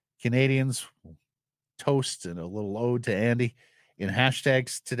Canadians. Toast and a little ode to Andy in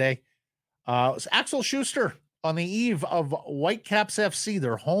hashtags today. It's Axel Schuster on the eve of Whitecaps FC,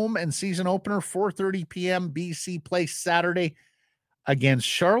 their home and season opener, 4:30 p.m. BC Place Saturday against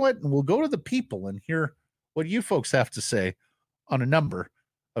Charlotte. And we'll go to the people and hear what you folks have to say on a number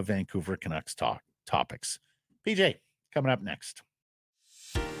of Vancouver Canucks topics. PJ, coming up next.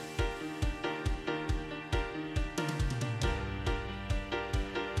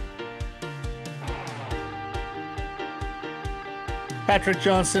 Patrick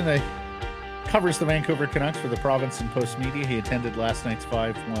Johnston covers the Vancouver Canucks for the Province and Post Media. He attended last night's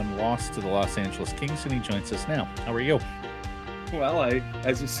 5-1 loss to the Los Angeles Kings, and he joins us now. How are you? Well,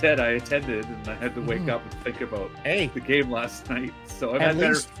 as you said, I attended, and I had to wake up and think about the game last night. So at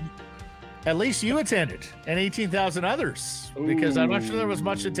least you attended, and 18,000 others, because I'm not sure there was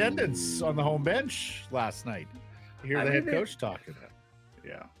much attendance on the home bench last night. You hear the head coach talking.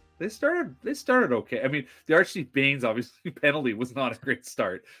 Yeah. They started okay. I mean, the Archie Baines obviously penalty was not a great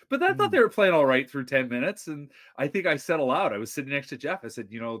start, but I thought they were playing all right through 10 minutes. And I think I said aloud, I was sitting next to Jeff. I said,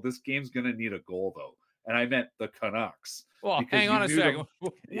 this game's going to need a goal though. And I meant the Canucks. Well, hang on a second.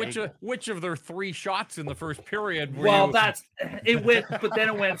 Which of their 3 shots in the first period? It went, but then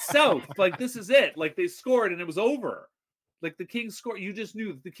it went south. Like, this is it. Like, they scored and it was over. Like, the Kings scored. You just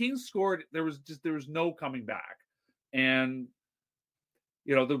knew the Kings scored. There was no coming back. And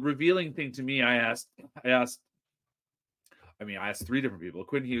the revealing thing to me, I asked 3 different people.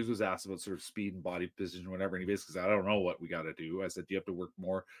 Quinn Hughes was asked about sort of speed and body position, or whatever. And he basically said, I don't know what we got to do. I said, do you have to work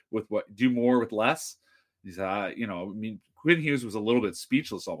more with do more with less? He said, Quinn Hughes was a little bit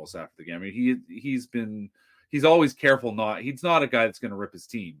speechless almost after the game. I mean, he's always careful. He's not a guy that's going to rip his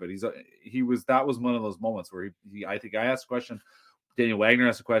team, but that was one of those moments where I think I asked a question. Daniel Wagner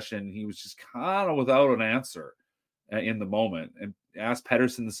asked a question. He was just kind of without an answer in the moment, and asked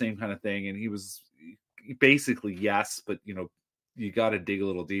Pettersson the same kind of thing. And he was basically yes, but you got to dig a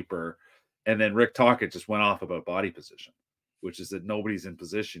little deeper. And then Rick Tocchet just went off about body position, which is that nobody's in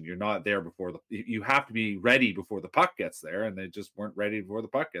position. You're not there you have to be ready before the puck gets there. And they just weren't ready before the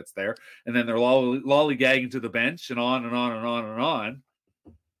puck gets there. And then they're lollygagging to the bench and on and on and on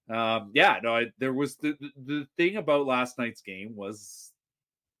and on. There was the thing about last night's game was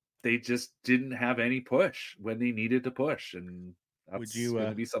they just didn't have any push when they needed to push. And that's going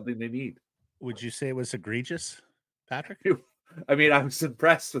to be something they need. Would you say it was egregious, Patrick? I mean, I was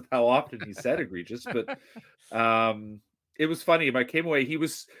impressed with how often he said egregious, but it was funny. If I came away,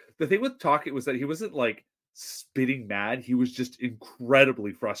 the thing with Tocchet was that he wasn't like spitting mad. He was just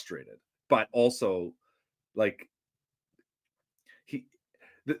incredibly frustrated, but also like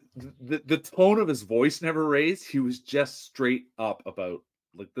the tone of his voice never raised. He was just straight up about,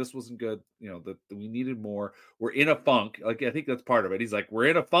 like, this wasn't good. That we needed more. We're in a funk. Like, I think that's part of it. He's like, we're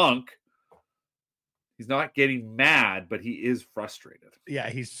in a funk. He's not getting mad, but he is frustrated. Yeah,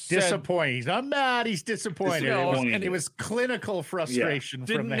 he's disappointed. He's not mad. He's disappointed. Disappointed. It was clinical frustration.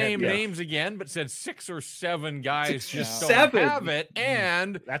 Didn't from the name head. names again, but said 6 or 7 guys just seven. don't have it.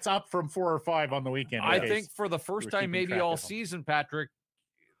 And that's up from 4 or 5 on the weekend. I think for the first time maybe all season, Patrick,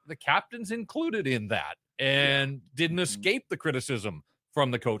 the captain's included in that and didn't escape the criticism from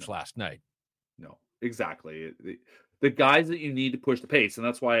the coach last night. No, exactly. The guys that you need to push the pace, and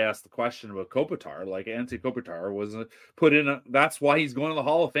that's why I asked the question about Kopitar. Like Antti Kopitar was put in. That's why he's going to the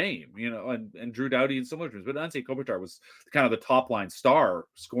Hall of Fame, and Drew Doughty and similar teams. But Antti Kopitar was kind of the top line star,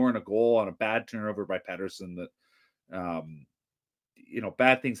 scoring a goal on a bad turnover by Pettersson. That,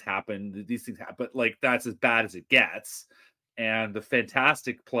 bad things happen. These things happen, but like that's as bad as it gets. And the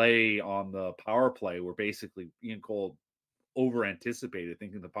fantastic play on the power play, where basically Ian Cole over anticipated,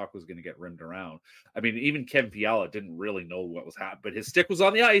 thinking the puck was going to get rimmed around. I mean, even Kevin Fiala didn't really know what was happening, but his stick was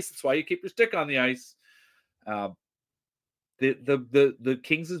on the ice. That's why you keep your stick on the ice. The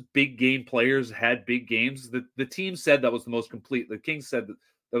Kings' big game players had big games. The team said that was the most complete. The Kings said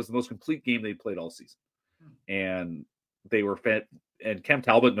that was the most complete game they played all season, and they were fed. And Cam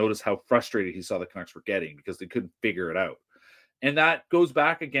Talbot noticed how frustrated he saw the Canucks were getting because they couldn't figure it out. And that goes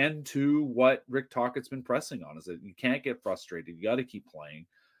back again to what Rick Tocchet's been pressing on, is that you can't get frustrated. You got to keep playing.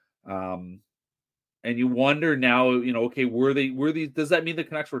 And you wonder now, okay, were they, does that mean the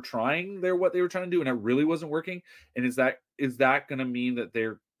Canucks were trying what they were trying to do and it really wasn't working? And is that going to mean that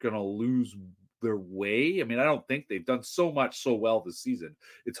they're going to lose their way? I mean, I don't think they've done so well this season.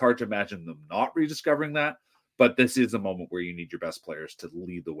 It's hard to imagine them not rediscovering that, but this is a moment where you need your best players to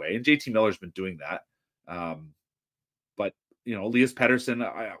lead the way. And JT Miller's been doing that. But Elias Pettersson,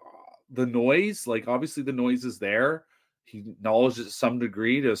 the noise, like obviously the noise is there. He acknowledged it to some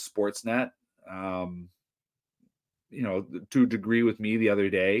degree to Sportsnet, to a degree with me the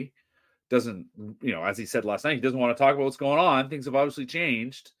other day. Doesn't, as he said last night, he doesn't want to talk about what's going on. Things have obviously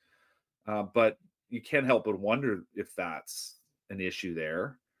changed, but you can't help but wonder if that's an issue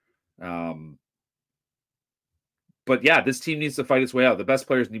there. But yeah, this team needs to fight its way out. The best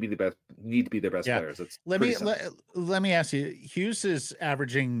players need to be their best players. Let me ask you. Hughes is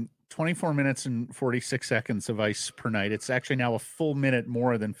averaging 24 minutes and 46 seconds of ice per night. It's actually now a full minute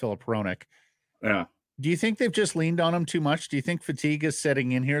more than Philip Hronek. Yeah. Do you think they've just leaned on him too much? Do you think fatigue is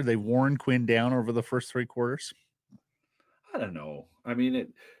setting in here? They've worn Quinn down over the first 3 quarters. I don't know. I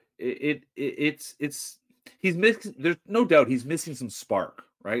mean, it's he's missing. There's no doubt he's missing some spark.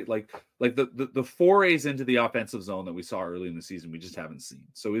 Right, like the forays into the offensive zone that we saw early in the season, we just haven't seen.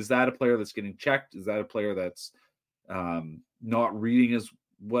 So, is that a player that's getting checked? Is that a player that's not reading as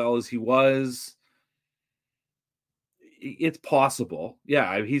well as he was? It's possible.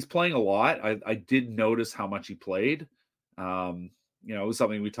 Yeah, he's playing a lot. I did notice how much he played. It was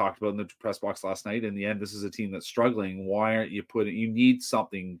something we talked about in the press box last night. In the end, this is a team that's struggling. Why aren't you you need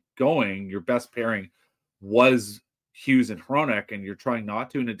something going? Your best pairing was Hughes and Hronek, and you're trying not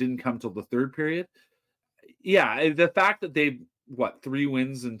to, and it didn't come till the third period. Yeah, the fact that they 3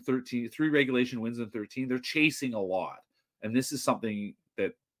 wins in 13, 3 regulation wins in 13, they're chasing a lot, and this is something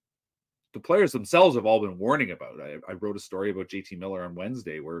that the players themselves have all been warning about. I wrote a story about JT Miller on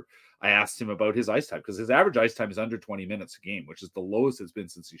Wednesday where I asked him about his ice time, because his average ice time is under 20 minutes a game, which is the lowest it's been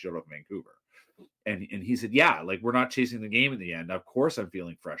since he showed up in Vancouver. And he said, yeah, like we're not chasing the game in the end. Of course I'm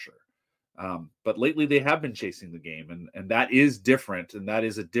feeling fresher. But lately they have been chasing the game, and that is different, and that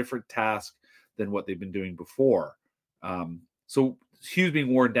is a different task than what they've been doing before. So Hughes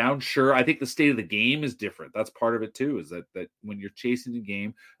being worn down, sure. I think the state of the game is different. That's part of it too, is that when you're chasing the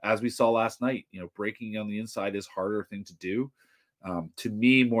game, as we saw last night, breaking on the inside is a harder thing to do. To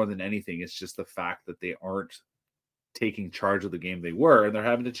me, more than anything, it's just the fact that they aren't taking charge of the game they were, and they're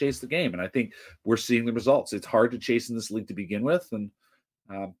having to chase the game. And I think we're seeing the results. It's hard to chase in this league to begin with, and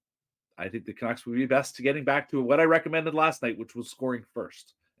I think the Canucks would be best to getting back to what I recommended last night, which was scoring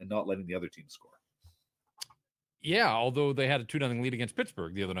first and not letting the other team score. Yeah, although they had a 2-0 lead against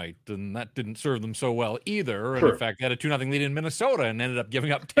Pittsburgh the other night, and that didn't serve them so well either. And in fact, they had a 2-0 lead in Minnesota and ended up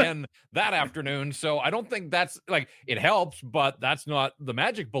giving up 10 that afternoon. So I don't think that's it helps, but that's not the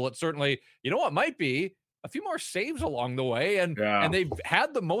magic bullet. Certainly, you know what might be? A few more saves along the way, and they've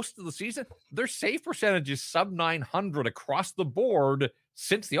had the most of the season. Their save percentage is sub 900 across the board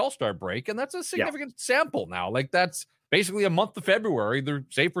since the All-Star break, and that's a significant sample now. That's basically a month of February. Their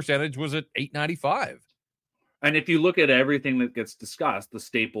save percentage was at 895. And if you look at everything that gets discussed, the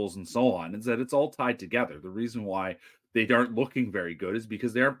staples and so on, is that it's all tied together. The reason why they aren't looking very good is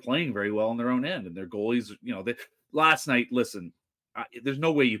because they aren't playing very well on their own end, and their goalies, last night, listen, there's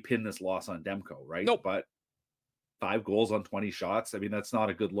no way you pin this loss on Demko, right? Nope. But 5 goals on 20 shots, I mean, that's not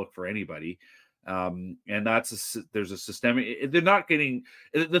a good look for anybody. And there's a systemic. They're not getting.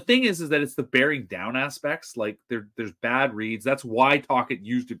 The thing is that it's the bearing down aspects. Like there's bad reads. That's why Tocchet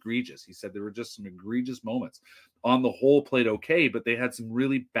used egregious. He said there were just some egregious moments. On the whole, played okay, but they had some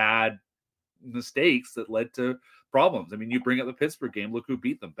really bad mistakes that led to problems. I mean, you bring up the Pittsburgh game. Look who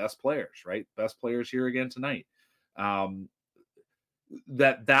beat them. Best players, right? Best players here again tonight.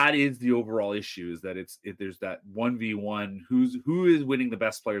 That is the overall issue, is that there's that 1v1 who is winning the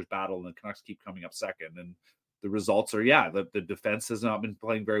best players battle, and the Canucks keep coming up second, and the results are the defense has not been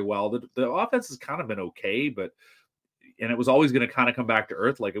playing very well. The offense has kind of been okay, and it was always going to kind of come back to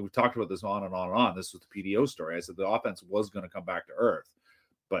earth. Like we've talked about this on and on and on. This was the PDO story. I said the offense was going to come back to earth,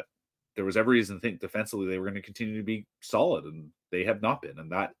 but there was every reason to think defensively they were going to continue to be solid, and they have not been.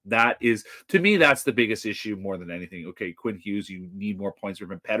 And that is, to me, that's the biggest issue more than anything. Okay, Quinn Hughes, you need more points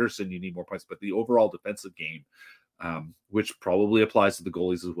from him. Pettersson, you need more points. But the overall defensive game, which probably applies to the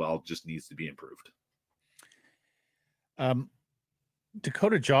goalies as well, just needs to be improved.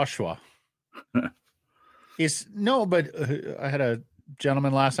 Dakota Joshua I had a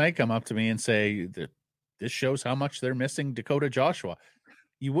gentleman last night come up to me and say that this shows how much they're missing Dakota Joshua.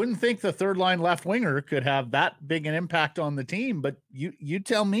 You wouldn't think the third line left winger could have that big an impact on the team, but you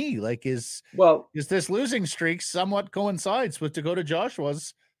tell me, like, is this losing streak somewhat coincides with Dakota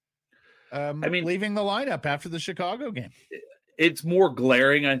Joshua's leaving the lineup after the Chicago game? It's more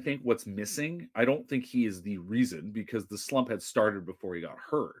glaring, I think, what's missing. I don't think he is the reason, because the slump had started before he got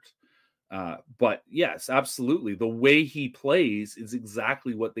hurt. But yes, absolutely. The way he plays is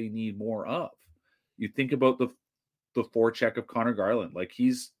exactly what they need more of. You think about the forecheck of Connor Garland. Like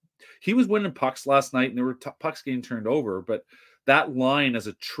he was winning pucks last night, and there were pucks getting turned over, but that line as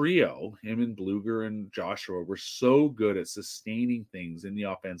a trio, him and Bluger and Joshua, were so good at sustaining things in the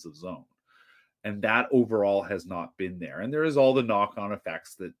offensive zone. And that overall has not been there. And there is all the knock-on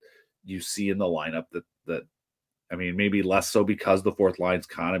effects that you see in the lineup that I mean, maybe less so because the fourth line's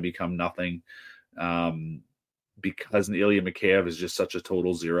kind of become nothing, because Ilya Mikheyev is just such a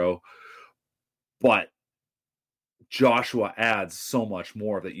total zero. But Joshua adds so much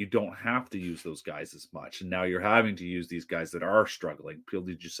more that you don't have to use those guys as much. And now you're having to use these guys that are struggling. Pio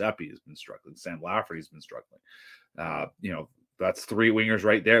Di Giuseppe has been struggling. Sam Lafferty's been struggling. That's three wingers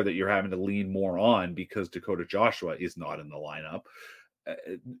right there that you're having to lean more on because Dakota Joshua is not in the lineup.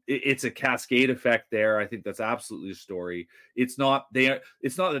 It's a cascade effect there. I think that's absolutely a story. It's not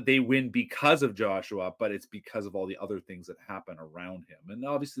that they win because of Joshua, but it's because of all the other things that happen around him, and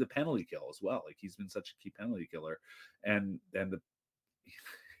obviously the penalty kill as well. Like he's been such a key penalty killer, and the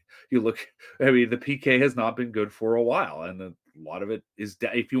PK has not been good for a while, and a lot of it is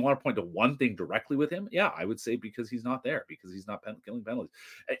if you want to point to one thing directly with him, yeah, I would say because he's not there, because he's not killing penalties.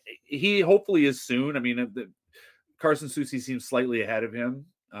 He hopefully is soon. I mean, Carson Soucy seems slightly ahead of him.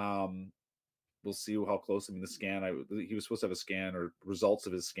 We'll see how close. I mean, the scan, he was supposed to have a scan or results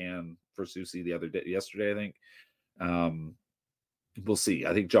of his scan for Soucy yesterday, I think. We'll see.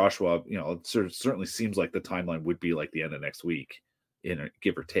 I think Joshua, it certainly seems like the timeline would be like the end of next week,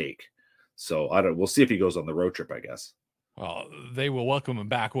 give or take. So we'll see if he goes on the road trip, I guess. Well, they will welcome him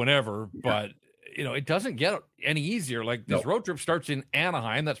back whenever, but it doesn't get any easier. Like this road trip starts in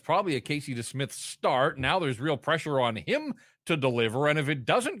Anaheim. That's probably a Casey DeSmith start. Now there's real pressure on him to deliver. And if it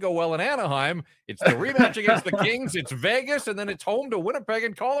doesn't go well in Anaheim, it's the rematch against the Kings, it's Vegas, and then it's home to Winnipeg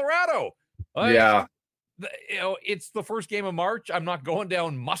and Colorado. It's the first game of March. I'm not going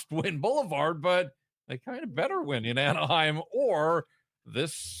down must-win Boulevard, but they kind of better win in Anaheim, or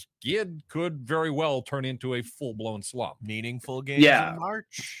this skid could very well turn into a full-blown slump. Meaningful games in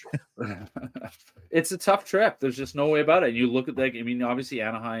March. It's a tough trip. There's just no way about it. You look at obviously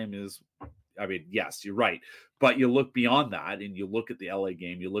Anaheim is, yes, you're right. But you look beyond that and you look at the LA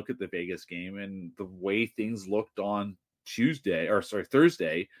game, you look at the Vegas game, and the way things looked on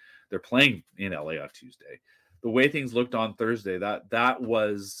Thursday, they're playing in LA on Tuesday. The way things looked on Thursday, that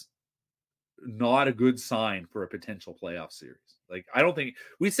was not a good sign for a potential playoff series. Like, I don't think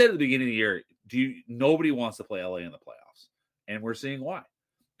we said at the beginning of the year, nobody wants to play LA in the playoffs. And we're seeing why,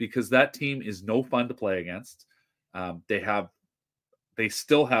 because that team is no fun to play against. They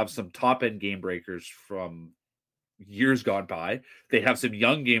still have some top end game breakers from years gone by. They have some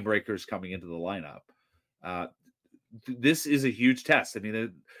young game breakers coming into the lineup. This is a huge test. I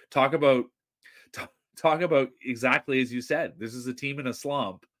mean, talk about exactly as you said. This is a team in a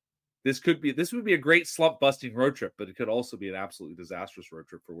slump. This would be a great slump busting road trip, but it could also be an absolutely disastrous road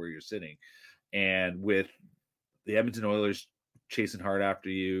trip for where you're sitting. And with the Edmonton Oilers chasing hard after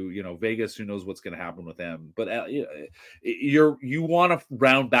you, Vegas, who knows what's going to happen with them, but you want to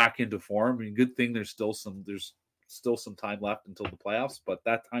round back into form. I mean, good thing there's still some time left until the playoffs, but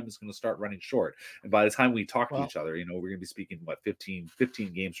that time is going to start running short. And by the time we talk to each other, we're going to be speaking, 15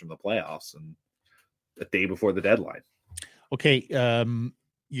 games from the playoffs and a day before the deadline. Okay.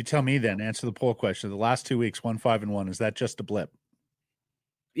 You tell me then, answer the poll question. The last 2 weeks, 1-5-1, is that just a blip?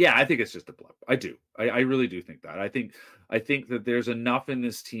 Yeah, I think it's just a blip. I do. I really do think that. I think that there's enough in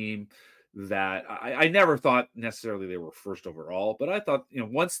this team that I never thought necessarily they were first overall, but I thought,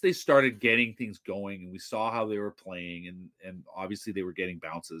 once they started getting things going and we saw how they were playing, and obviously they were getting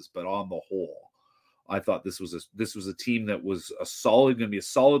bounces, but on the whole, I thought this was a team that was going to be a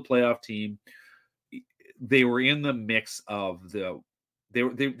solid playoff team. They were in the mix of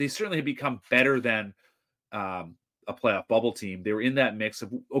they certainly had become better than a playoff bubble team. They were in that mix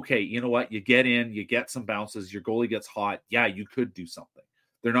of, okay, you know what? You get in, you get some bounces, your goalie gets hot. Yeah, you could do something.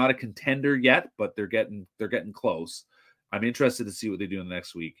 They're not a contender yet, but they're getting close. I'm interested to see what they do in the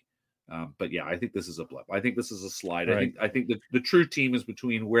next week. But yeah, I think this is a blip. I think this is a slide. Right. I think the true team is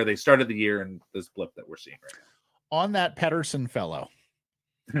between where they started the year and this blip that we're seeing right now. On that Pettersson fellow,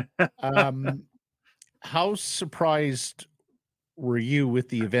 how surprised were you with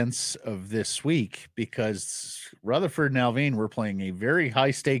the events of this week? Because Rutherford and Alvin were playing a very high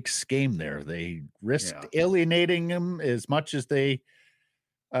stakes game there. They risked alienating him as much as they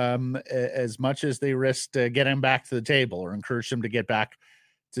risked getting back to the table or encouraged him to get back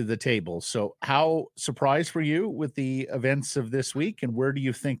to the table. So how surprised were you with the events of this week, and where do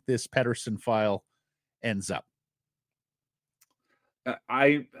you think this Pettersson file ends up?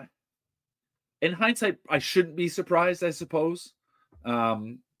 In hindsight, I shouldn't be surprised, I suppose.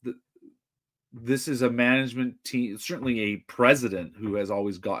 This is a management team, certainly a president who has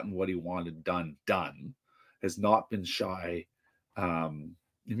always gotten what he wanted done, has not been shy.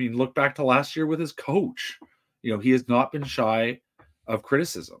 Look back to last year with his coach. He has not been shy of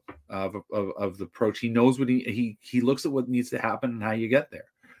criticism of the approach. He knows what he looks at what needs to happen and how you get there.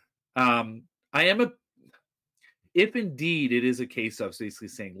 If indeed it is a case of basically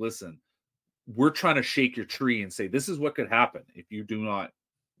saying, listen, we're trying to shake your tree and say, this is what could happen if you do not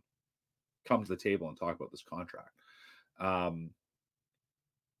come to the table and talk about this contract. I'm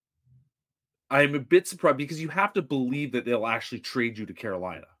a bit surprised because you have to believe that they'll actually trade you to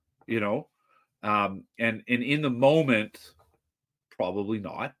Carolina, and in the moment, probably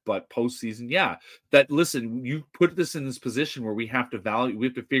not, but postseason, yeah, listen, you put this in this position where we have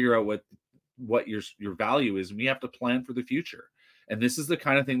to figure out what your value is, and we have to plan for the future. And this is the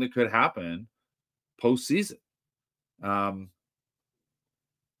kind of thing that could happen postseason.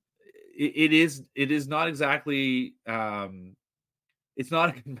 It is not exactly, it's not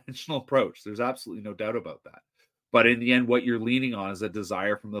a conventional approach. There's absolutely no doubt about that. But in the end, what you're leaning on is a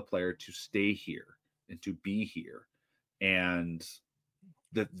desire from the player to stay here and to be here. And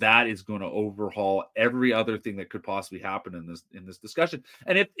that is going to overhaul every other thing that could possibly happen in this discussion.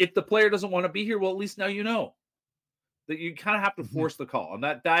 And if the player doesn't want to be here, well, at least now you know that you kind of have to force the call. And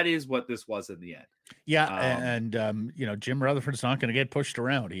that is what this was in the end. Yeah. And Jim Rutherford's not going to get pushed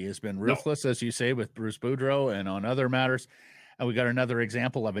around. He has been ruthless, as you say, with Bruce Boudreau and on other matters. And we got another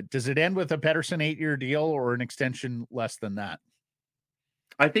example of it. Does it end with a Pettersson 8-year deal or an extension less than that?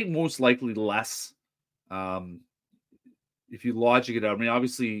 I think most likely less. If you logic it out,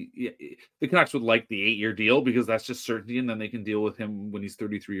 obviously the Canucks would like the 8-year deal because that's just certainty, and then they can deal with him when he's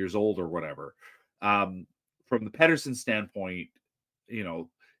 33 years old or whatever. From the Pettersson standpoint, you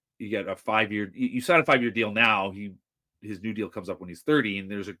get a 5-year. You sign a 5-year deal now. His new deal comes up when he's 30,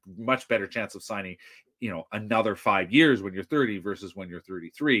 and there's a much better chance of signing, another 5 years when you're 30 versus when you're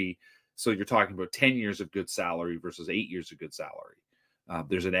 33. So you're talking about 10 years of good salary versus 8 years of good salary.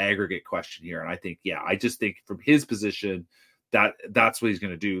 There's an aggregate question here. And I think, I just think from his position that's what he's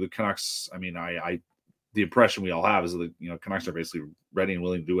going to do. The Canucks, the impression we all have is that, Canucks are basically ready and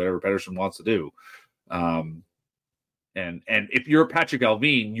willing to do whatever Pettersson wants to do. And if you're Patrick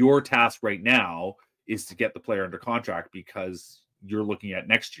Alvin, your task right now is to get the player under contract because you're looking at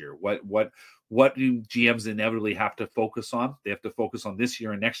next year. What do GMs inevitably have to focus on? They have to focus on this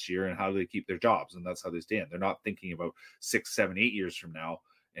year and next year and how do they keep their jobs. And that's how they stand. They're not thinking about 6, 7, 8 years from now.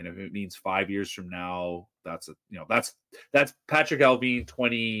 And if it means 5 years from now, that's Patrick Alvin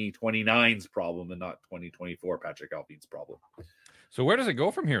 2029's problem and not 2024 Patrick Alvin's problem. So where does it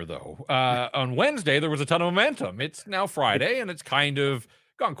go from here, though? On Wednesday, there was a ton of momentum. It's now Friday, and it's kind of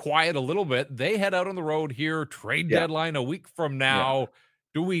gone quiet a little bit. They head out on the road here, trade deadline a week from now. Yeah.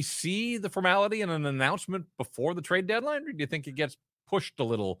 Do we see the formality and an announcement before the trade deadline, or do you think it gets pushed a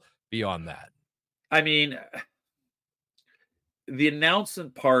little beyond that? The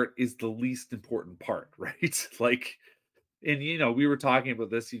announcement part is the least important part, right? We were talking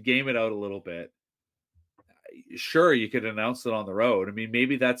about this. You game it out a little bit. sure, you could announce it on the road. I mean,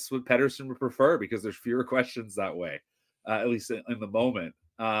 maybe that's what Pettersson would prefer because there's fewer questions that way, at least in the moment.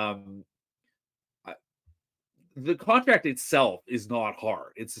 The contract itself is not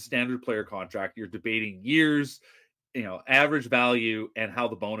hard. It's a standard player contract. You're debating years, average value, and how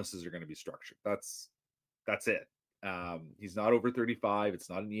the bonuses are going to be structured. That's it. He's not over 35. It's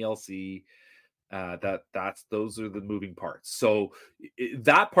not an ELC. Those are the moving parts. So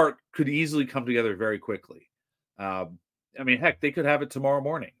that part could easily come together very quickly. I mean, heck, they could have it tomorrow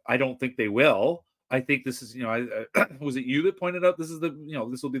morning. I don't think they will. I think this is, was it you that pointed out this is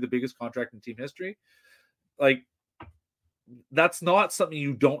this will be the biggest contract in team history? Like, that's not something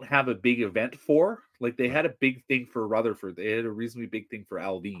you don't have a big event for. Like, they had a big thing for Rutherford. They had a reasonably big thing for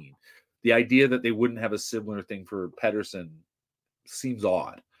Alvin. The idea that they wouldn't have a similar thing for Pettersson seems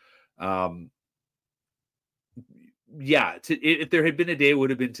odd. If there had been a day, it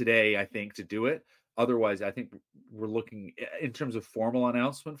would have been today, I think, to do it. Otherwise, I think we're looking in terms of formal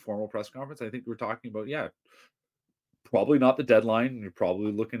announcement, formal press conference. I think we're talking about, probably not the deadline. You're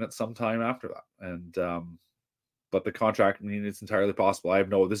probably looking at some time after that. And, but the contract, I mean, it's entirely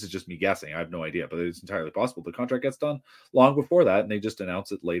possible. This is just me guessing. I have no idea, but it's entirely possible the contract gets done long before that, and they just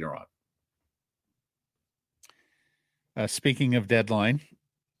announce it later on. Speaking of deadline,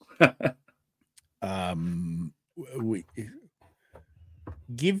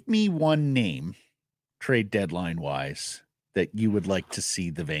 give me one name, trade deadline wise, that you would like to see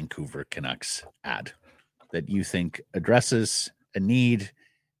the Vancouver Canucks add, that you think addresses a need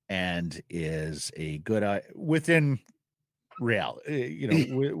and is a good within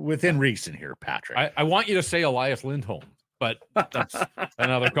reality, within reason here, Patrick. I want you to say Elias Lindholm, but that's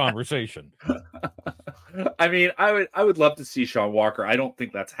another conversation. I mean, I would love to see Sean Walker. I don't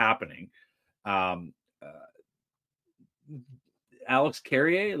think that's happening. Alex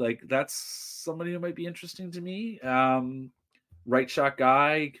Carrier, like, that's somebody who might be interesting to me. Right shot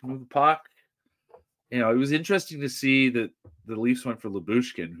guy, can move the puck. It was interesting to see that the Leafs went for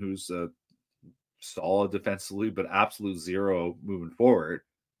Lyubushkin, who's a solid defensively, but absolute zero moving forward.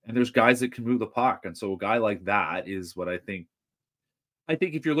 And there's guys that can move the puck. And so a guy like that is what I think. I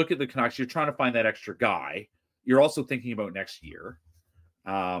think if you're looking at the Canucks, you're trying to find that extra guy. You're also thinking about next year.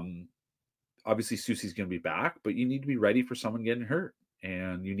 Obviously, Soucy's going to be back, but you need to be ready for someone getting hurt.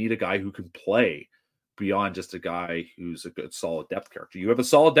 And you need a guy who can play beyond just a guy who's a good, solid depth character. You have a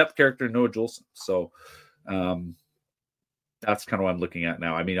solid depth character in Noah Juulsen. So that's kind of what I'm looking at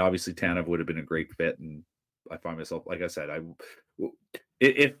now. I mean, obviously, Tanev would have been a great fit. And I find myself, like I said,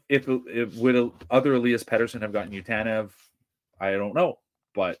 if would other Elias Pettersson have gotten you Tanev, I don't know.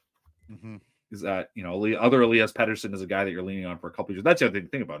 But is that, other Elias Pettersson is a guy that you're leaning on for a couple of years. That's the other thing to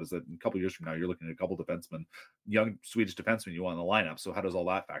think about, is that in a couple of years from now, you're looking at a couple of defensemen, young Swedish defensemen you want in the lineup. So how does all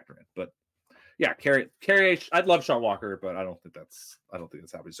that factor in? But yeah, Carrier, I'd love Sean Walker, but I don't think that's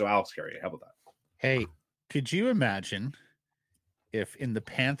happening. So Alex Carrier, how about that? Hey, could you imagine if in the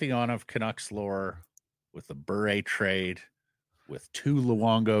pantheon of Canucks lore, with the Bure trade, with 2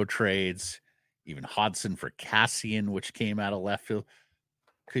 Luongo trades, even Hodson for Cassian, which came out of left field,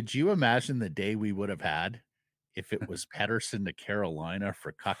 could you imagine the day we would have had if it was Pettersson to Carolina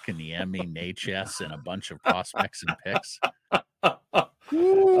for Kotkaniemi, Natchez, and a bunch of prospects and picks?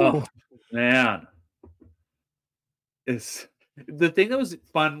 Oh, man. The thing that was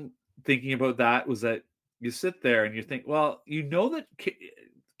fun thinking about that was that you sit there and you think, well, that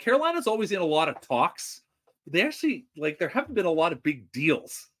Carolina's always in a lot of talks. They actually, there haven't been a lot of big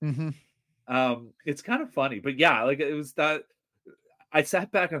deals. It's kind of funny, but yeah, it was that. I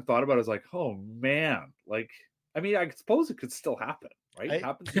sat back and thought about it. I was like, oh man, I suppose it could still happen, right? It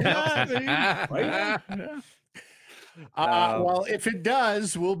happens. Right? Well, if it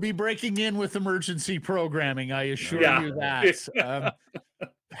does, we'll be breaking in with emergency programming. I assure you that,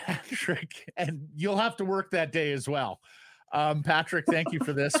 Patrick, and you'll have to work that day as well. Patrick, thank you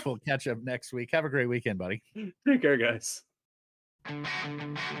for this. We'll catch up next week. Have a great weekend, buddy. Take care, guys.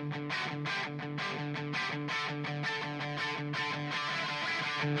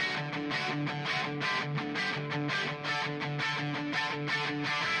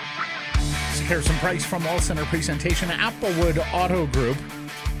 Harrison Price from All Center Presentation, Applewood Auto Group.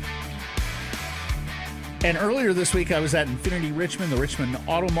 And earlier this week, I was at Infinity Richmond, the Richmond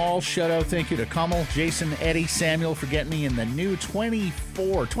Auto Mall. Shout out, thank you to Kummel, Jason, Eddie, Samuel for getting me in the new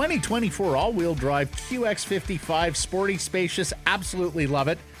 2024 all-wheel drive QX55, sporty, spacious, absolutely love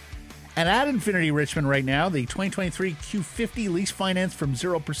it. And at Infinity Richmond right now, the 2023 Q50 lease finance from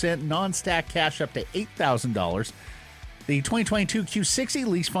 0%, non-stack cash up to $8,000. The 2022 Q60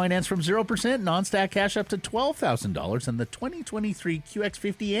 lease finance from 0%, non-stack cash up to $12,000. And the 2023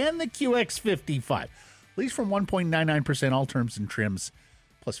 QX50 and the QX55. lease from 1.99%, all terms and trims,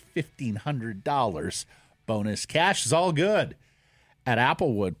 plus $1,500 bonus cash is all good at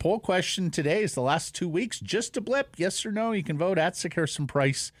Applewood. Poll question today is the last 2 weeks just a blip? Yes or no? You can vote at Sick Harrison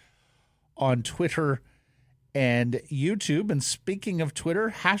Price on Twitter and YouTube. And speaking of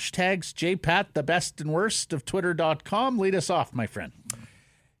Twitter, hashtags JPat, the best and worst of Twitter.com. Lead us off, my friend.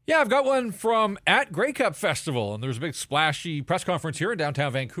 Yeah, I've got one from at Grey Cup Festival, and there was a big splashy press conference here in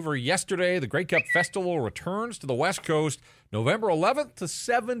downtown Vancouver yesterday. The Grey Cup Festival returns to the West Coast November 11th to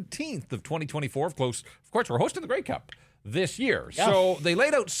 17th of 2024. Of course, we're hosting the Grey Cup this year. Yeah. So they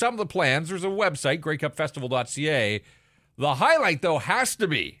laid out some of the plans. There's a website, greycupfestival.ca. The highlight, though, has to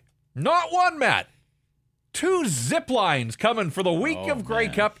be not one, Matt, 2 zip lines coming for the week of Grey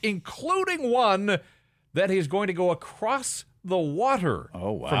Cup, including one that is going to go across the water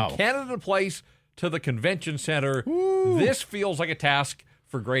from Canada Place to the convention center. Ooh. This feels like a task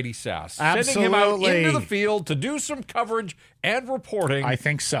for Grady Sass. Absolutely. Sending him out into the field to do some coverage and reporting. I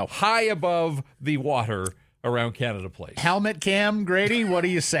think so. High above the water around Canada Place. Helmet cam, Grady, what do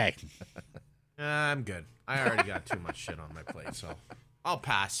you say? I'm good. I already got too much shit on my plate, so I'll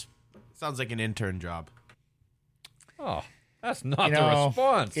pass. Sounds like an intern job. Oh, that's not the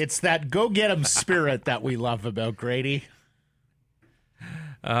response. It's that go-get-'em spirit that we love about Grady.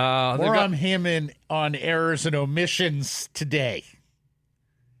 More on him on errors and omissions today,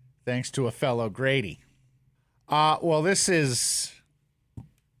 thanks to a fellow Grady. Well, this is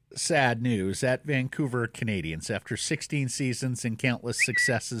sad news at Vancouver Canadians. After 16 seasons and countless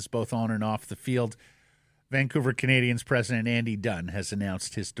successes, both on and off the field, Vancouver Canadians president Andy Dunn has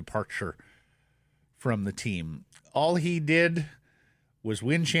announced his departure from the team. All he did was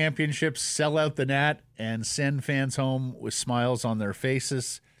win championships, sell out the Nat, and send fans home with smiles on their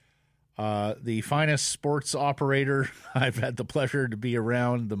faces. The finest sports operator I've had the pleasure to be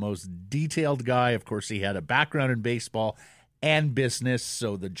around, the most detailed guy. Of course, he had a background in baseball and business,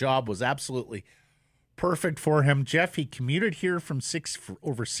 so the job was absolutely perfect for him. Jeff, he commuted here for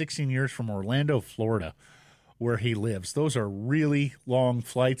over 16 years from Orlando, Florida, where he lives. Those are really long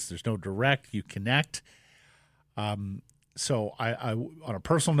flights. There's no direct. You connect. So I, on a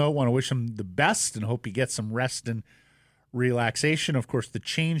personal note, want to wish him the best and hope he gets some rest and relaxation. Of course, the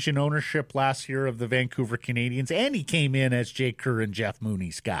change in ownership last year of the Vancouver Canadians, and he came in as Jake Kerr and Jeff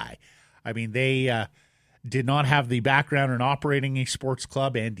Mooney's guy. I mean, they did not have the background in operating a sports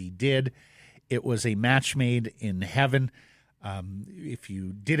club, and he did. It was a match made in heaven. If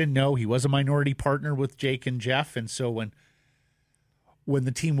you didn't know, he was a minority partner with Jake and Jeff, and so when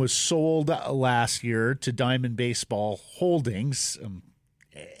the team was sold last year to Diamond Baseball Holdings,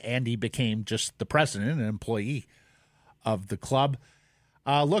 Andy became just the president and employee of the club.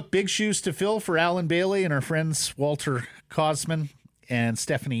 Look, big shoes to fill for Alan Bailey and our friends Walter Cosman and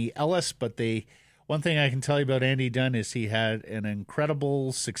Stephanie Ellis, but one thing I can tell you about Andy Dunn is he had an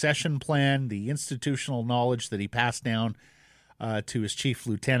incredible succession plan. The institutional knowledge that he passed down to his chief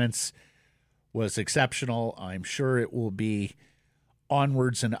lieutenants was exceptional. I'm sure it will be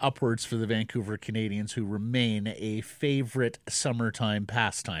onwards and upwards for the Vancouver Canadians, who remain a favorite summertime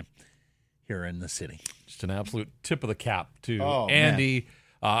pastime here in the city. Just an absolute tip of the cap to Andy.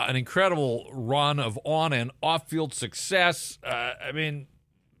 An incredible run of on and off-field success. I mean,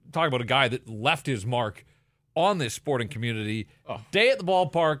 talk about a guy that left his mark on this sporting community. Day at the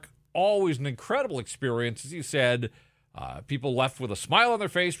ballpark, always an incredible experience. As you said, people left with a smile on their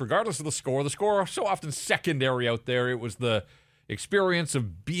face, regardless of the score. The score so often secondary out there. It was the experience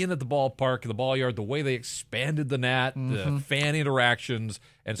of being at the ballpark, the ball yard, the way they expanded the Nat, the fan interactions,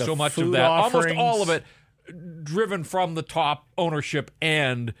 and so much of that, almost all of it, driven from the top ownership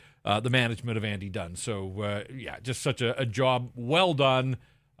and the management of Andy Dunn. So, just such a job well done.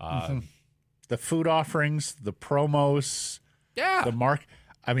 The food offerings, the promos, the mark.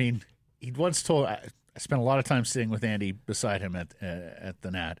 I mean, he once told, I spent a lot of time sitting with Andy beside him at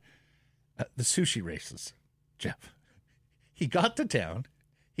the Nat, the sushi races, Jeff. He got to town,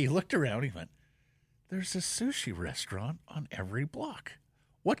 he looked around, he went, there's a sushi restaurant on every block.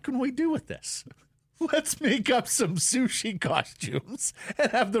 What can we do with this? Let's make up some sushi costumes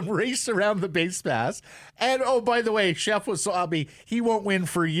and have them race around the base pass. And, oh, by the way, Chef Wasabi, he won't win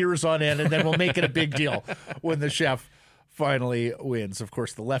for years on end, and then we'll make it a big deal when the chef finally wins. Of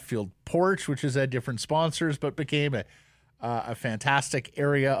course, the left field porch, which has had different sponsors, but became a fantastic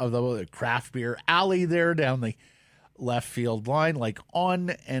area of the craft beer alley there down the left field line. Like,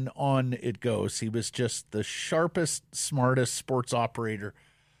 on and on it goes. He was just the sharpest, smartest sports operator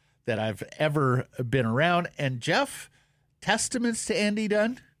that I've ever been around. And Jeff, testaments to Andy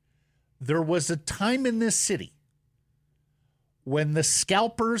Dunn, there was a time in this city when the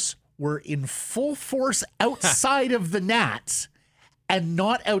scalpers were in full force outside of the Nats and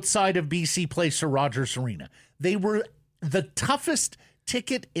not outside of BC Place or Rogers Arena. They were the toughest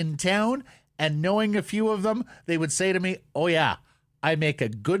ticket in town, and knowing a few of them, they would say to me, oh yeah, I make a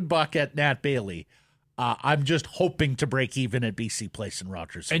good buck at Nat Bailey. I'm just hoping to break even at BC Place and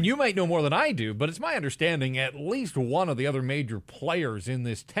Rogers Arena. And you might know more than I do, but it's my understanding at least one of the other major players in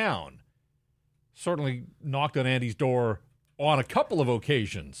this town certainly knocked on Andy's door on a couple of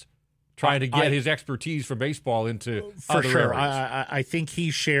occasions, trying to get his expertise for baseball into for other sure. areas. I think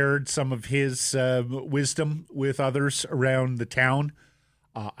he shared some of his wisdom with others around the town.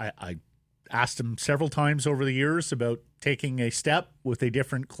 I asked him several times over the years about taking a step with a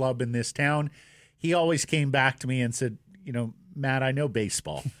different club in this town. He always came back to me and said, Matt, I know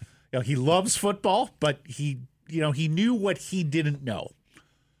baseball. He loves football, but he knew what he didn't know.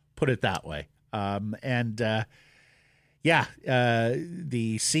 Put it that way. The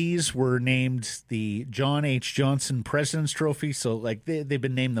C's were named the John H. Johnston President's Trophy. So, they've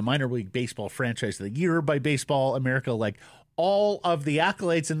been named the Minor League Baseball Franchise of the Year by Baseball America. All of the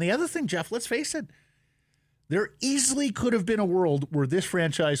accolades. And the other thing, Jeff, let's face it, there easily could have been a world where this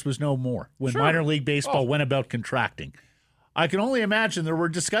franchise was no more when minor league baseball went about contracting. I can only imagine there were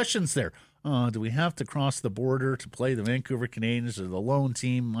discussions there. Do we have to cross the border to play the Vancouver Canadians or the lone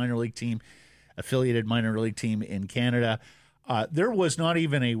team, minor league team, affiliated minor league team in Canada? There was not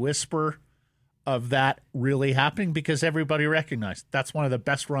even a whisper of that really happening because everybody recognized that's one of the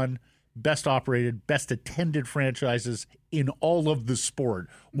best run, best operated, best attended franchises in all of the sport.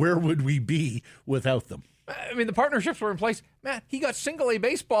 Where would we be without them? I mean, the partnerships were in place. Matt, he got single-A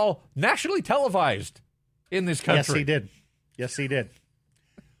baseball nationally televised in this country. Yes, he did.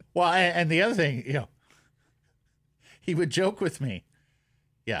 Well, and the other thing, he would joke with me.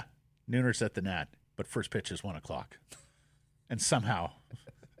 Yeah, Nooner's at the Nat, but first pitch is 1:00. And somehow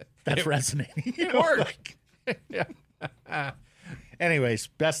that's resonating. It worked. Yeah. Anyways,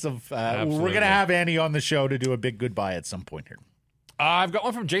 best of, we're going to have Andy on the show to do a big goodbye at some point here. I've got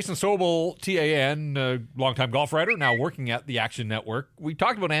one from Jason Sobel, TAN, a longtime golf writer, now working at the Action Network. We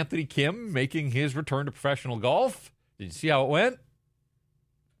talked about Anthony Kim making his return to professional golf. Did you see how it went?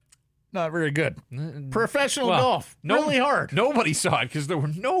 Not very good. Professional golf, really hard. Nobody saw it because there were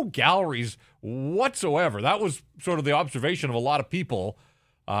no galleries whatsoever. That was sort of the observation of a lot of people.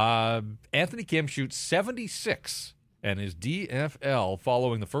 Anthony Kim shoots 76 and his DFL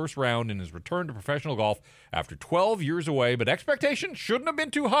following the first round in his return to professional golf after 12 years away. But expectations shouldn't have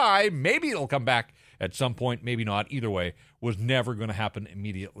been too high. Maybe it'll come back at some point, maybe not. Either way, was never going to happen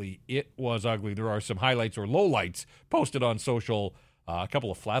immediately. It was ugly. There are some highlights or lowlights posted on social. A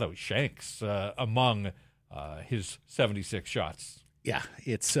couple of flat-out shanks among his 76 shots. Yeah,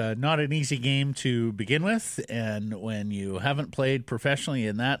 it's not an easy game to begin with, and when you haven't played professionally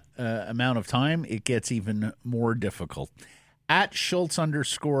in that amount of time, it gets even more difficult. At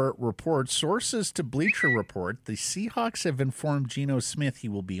Schultz_reports, sources to Bleacher Report, the Seahawks have informed Geno Smith he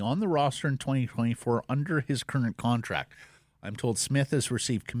will be on the roster in 2024 under his current contract. I'm told Smith has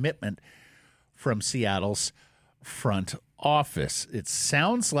received commitment from Seattle's front office. It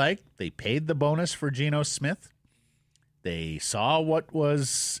sounds like they paid the bonus for Geno Smith. They saw what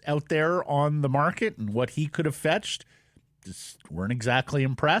was out there on the market and what he could have fetched. Just weren't exactly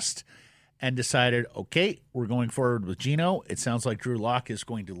impressed and decided, okay, we're going forward with Geno. It sounds like Drew Lock is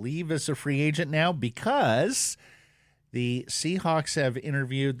going to leave as a free agent now because the Seahawks have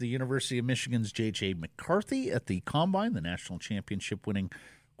interviewed the University of Michigan's J.J. McCarthy at the Combine, the national championship winning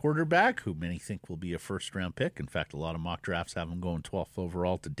quarterback, who many think will be a first-round pick. In fact, a lot of mock drafts have him going 12th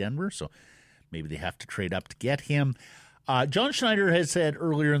overall to Denver, so maybe they have to trade up to get him. John Schneider has said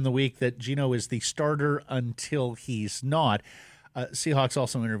earlier in the week that Geno is the starter until he's not. Seahawks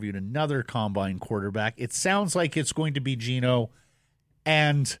also interviewed another Combine quarterback. It sounds like it's going to be Geno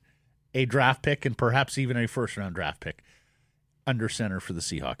and a draft pick and perhaps even a first-round draft pick under center for the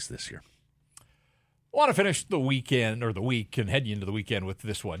Seahawks this year. I want to finish the weekend or the week and head into the weekend with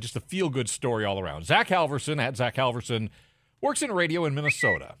this one. Just a feel-good story all around. Zach Halverson, at Zach Halverson, works in radio in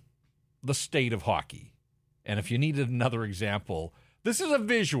Minnesota, the state of hockey. And if you needed another example, this is a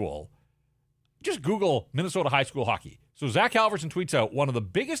visual. Just Google Minnesota high school hockey. So Zach Halverson tweets out, one of the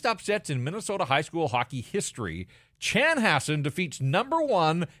biggest upsets in Minnesota high school hockey history. Chanhassen defeats number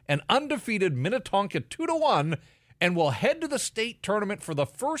 1 and undefeated Minnetonka 2-1 and will head to the state tournament for the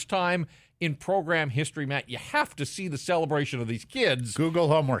first time in program history. Matt, you have to see the celebration of these kids. Google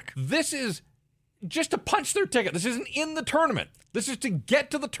homework. This is just to punch their ticket. This isn't in the tournament. This is to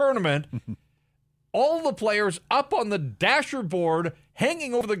get to the tournament. All the players up on the dasher board,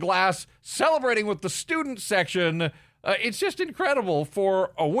 hanging over the glass, celebrating with the student section. It's just incredible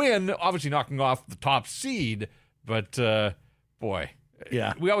for a win, obviously knocking off the top seed. But, boy,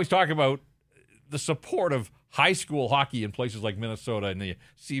 Yeah. we always talk about the support of high school hockey in places like Minnesota, and you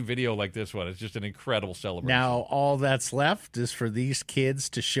see video like this one. It's just an incredible celebration. Now, all that's left is for these kids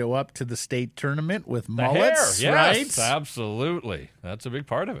to show up to the state tournament with the mullets, hair, right? yes, absolutely. That's a big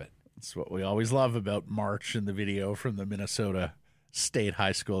part of it. That's what we always love about March in the video from the Minnesota State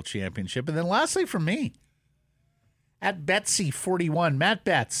High School Championship. And then lastly from me, at Betsy41, Matt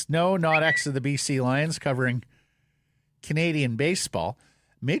Betts, no, not ex of the BC Lions, covering Canadian baseball.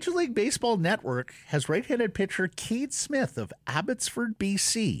 Major League Baseball Network has right-handed pitcher Cade Smith of Abbotsford,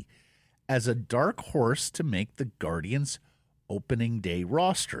 BC, as a dark horse to make the Guardians' opening day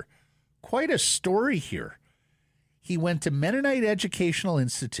roster. Quite a story here. He went to Mennonite Educational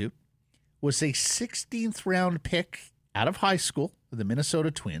Institute, was a 16th round pick out of high school with the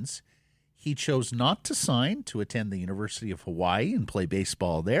Minnesota Twins. He chose not to sign to attend the University of Hawaii and play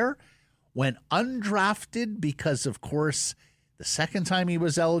baseball there. Went undrafted because, of course, the second time he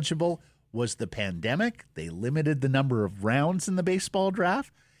was eligible was the pandemic. They limited the number of rounds in the baseball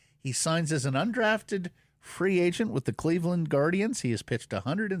draft. He signs as an undrafted free agent with the Cleveland Guardians. He has pitched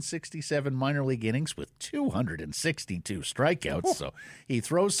 167 minor league innings with 262 strikeouts. So he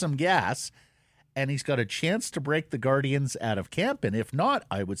throws some gas, and he's got a chance to break the Guardians out of camp. And if not,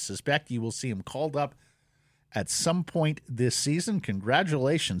 I would suspect you will see him called up at some point this season.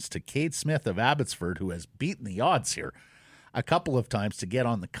 Congratulations to Cade Smith of Abbotsford, who has beaten the odds here a couple of times to get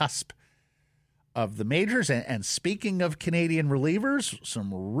on the cusp of the majors. And speaking of Canadian relievers,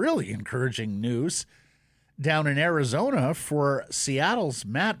 some really encouraging news down in Arizona for Seattle's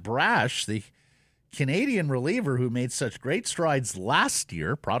Matt Brash, the Canadian reliever who made such great strides last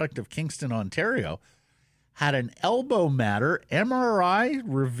year, product of Kingston, Ontario, had an elbow matter. MRI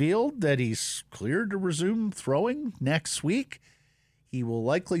revealed that he's cleared to resume throwing next week. He will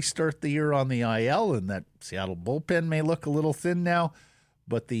likely start the year on the IL, and that Seattle bullpen may look a little thin now,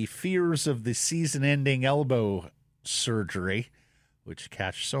 but the fears of the season-ending elbow surgery, which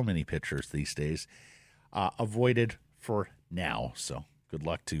catch so many pitchers these days, avoided for now. So good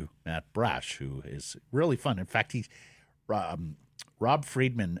luck to Matt Brash, who is really fun. In fact, he's Rob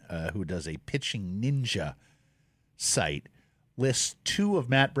Friedman, who does a Pitching Ninja site, lists two of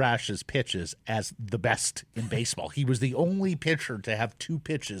Matt Brash's pitches as the best in baseball. He was the only pitcher to have two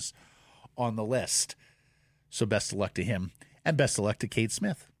pitches on the list. So best of luck to him, and best of luck to Cade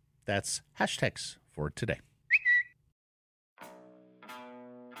Smith. That's hashtags for today.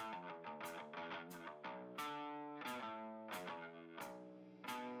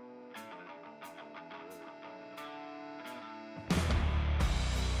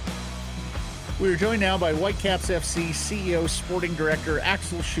 We are joined now by Whitecaps FC CEO, Sporting Director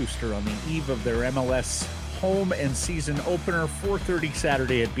Axel Schuster on the eve of their MLS home and season opener, 4:30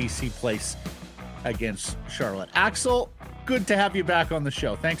 Saturday at BC Place against Charlotte. Axel, good to have you back on the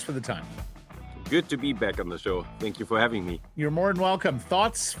show. Thanks for the time. Good to be back on the show. Thank you for having me. You're more than welcome.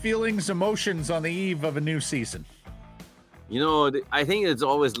 Thoughts, feelings, emotions on the eve of a new season? You know, I think it's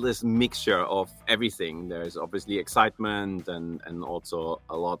always this mixture of everything. There's obviously excitement and also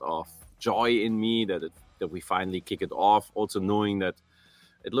a lot of joy in me that we finally kick it off. Also knowing that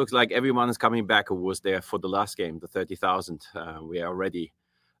it looks like everyone is coming back who was there for the last game, the 30,000. We are already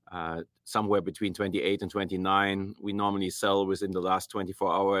somewhere between 28 and 29. We normally sell within the last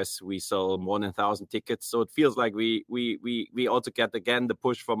 24 hours. We sell more than 1,000 tickets. So it feels like we also get again the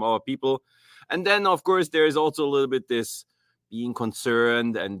push from our people. And then, of course, there is also a little bit this being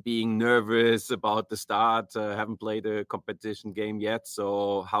concerned and being nervous about the start. Haven't played a competition game yet.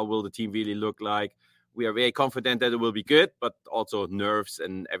 So how will the team really look like? We are very confident that it will be good, but also nerves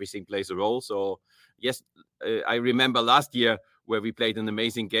and everything plays a role. So yes, I remember last year where we played an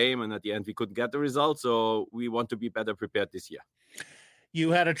amazing game and at the end we couldn't get the result. So we want to be better prepared this year.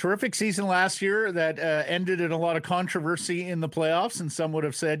 You had a terrific season last year that ended in a lot of controversy in the playoffs, and some would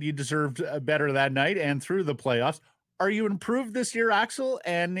have said you deserved better that night and through the playoffs. Are you improved this year, Axel?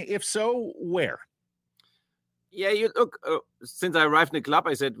 And if so, where? Yeah, you look, since I arrived in the club,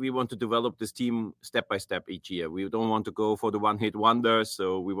 I said we want to develop this team step by step each year. We don't want to go for the one-hit wonder,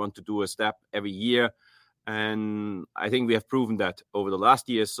 so we want to do a step every year. And I think we have proven that over the last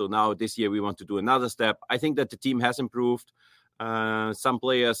years. So now this year we want to do another step. I think that the team has improved. Some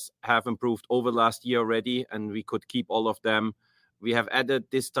players have improved over last year already, and we could keep all of them. We have added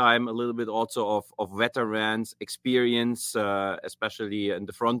this time a little bit also of veterans experience, especially in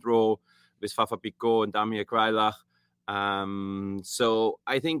the front row with Fafa Pico and Damir Kreilach. So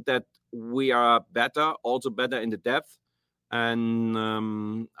I think that we are better, also better in the depth.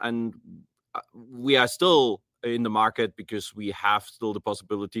 And we are still in the market because we have still the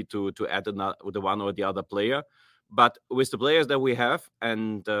possibility to add the one or the other player. But with the players that we have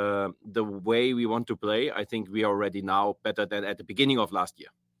and the way we want to play, I think we are already now better than at the beginning of last year.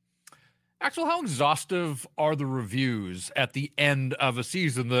 Axel, how exhaustive are the reviews at the end of a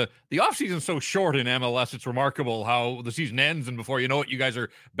season? The offseason is so short in MLS. It's remarkable how the season ends, and before you know it, you guys are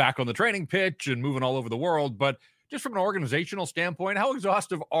back on the training pitch and moving all over the world. But just from an organizational standpoint, how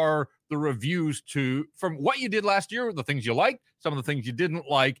exhaustive are the reviews from what you did last year, the things you liked, some of the things you didn't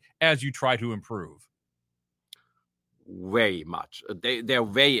like, as you try to improve? Very much. They're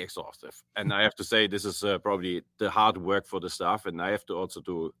very exhaustive. And I have to say, this is probably the hard work for the staff. And I have to also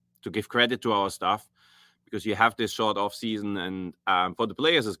to give credit to our staff, because you have this short off season, and for the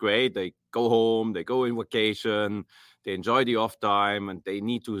players it's great. They go home, they go in vacation, they enjoy the off time, and they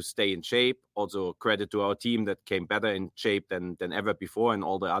need to stay in shape. Also credit to our team that came better in shape than ever before in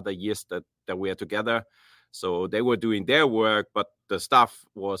all the other years that we are together. So they were doing their work, but the staff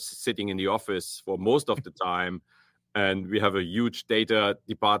was sitting in the office for most of the time. And we have a huge data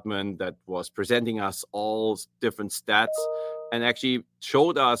department that was presenting us all different stats and actually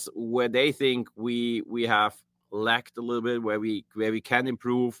showed us where they think we have lacked a little bit, where we can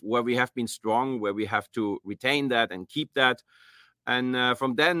improve, where we have been strong, where we have to retain that and keep that. And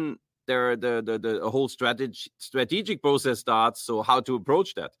from then, the whole strategic process starts. So how to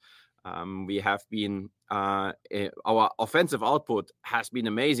approach that? We have been our offensive output has been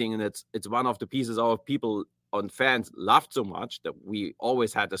amazing, and it's one of the pieces our people and fans loved so much, that we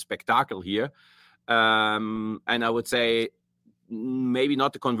always had a spectacle here. And I would say maybe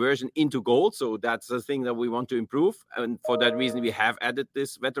not the conversion into goals. So that's the thing that we want to improve. And for that reason, we have added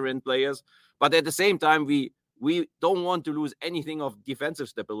this veteran players. But at the same time, we don't want to lose anything of defensive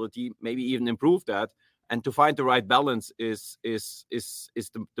stability, maybe even improve that. And to find the right balance is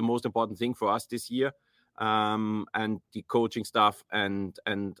the most important thing for us this year. And the coaching staff and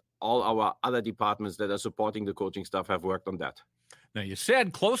all our other departments that are supporting the coaching staff have worked on that. Now, you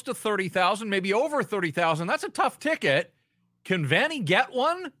said close to 30,000, maybe over 30,000. That's a tough ticket. Can Vanny get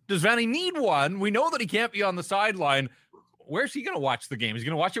one? Does Vanny need one? We know that he can't be on the sideline. Where's he going to watch the game? Is he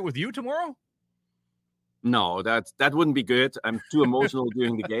going to watch it with you tomorrow? No, that wouldn't be good. I'm too emotional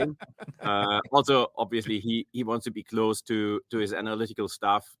during the game. Also, obviously, he wants to be close to his analytical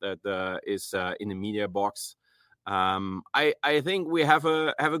staff that is in the media box. I think we have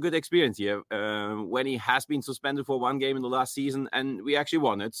a good experience here. When he has been suspended for one game in the last season, and we actually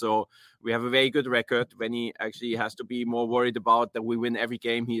won it, so we have a very good record. When he actually has to be more worried about that we win every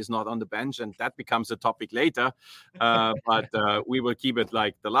game, he is not on the bench, and that becomes a topic later. But we will keep it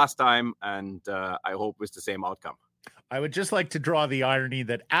like the last time, and I hope with the same outcome. I would just like to draw the irony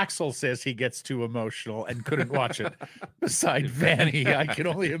that Axel says he gets too emotional and couldn't watch it beside Vanny. I can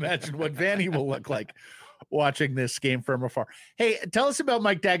only imagine what Vanny will look like watching this game from afar. Hey, tell us about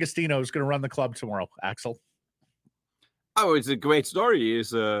Mike D'Agostino, who's going to run the club tomorrow, Axel. Oh, it's a great story.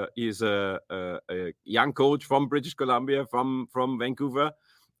 He's a young coach from British Columbia, from Vancouver,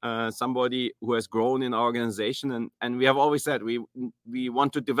 somebody who has grown in our organization. And we have always said we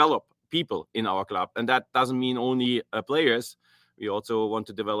want to develop people in our club. And that doesn't mean only players. We also want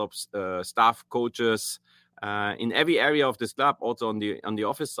to develop staff, coaches, in every area of this club. Also on the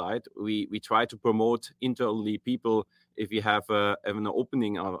office side, we try to promote internally people if we have an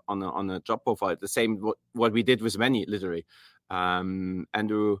opening on a job profile. The same what we did with many, literally.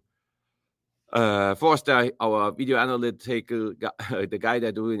 Andrew Forster, our video analytical guy, the guy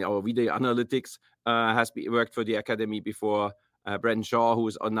that doing our video analytics, has worked for the academy before. Brendan Shaw, who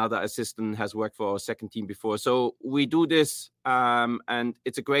is another assistant, has worked for our second team before. So we do this, and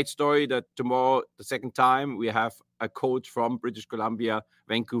it's a great story that tomorrow, the second time, we have a coach from British Columbia,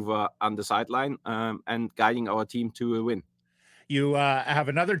 Vancouver, on the sideline and guiding our team to a win. You have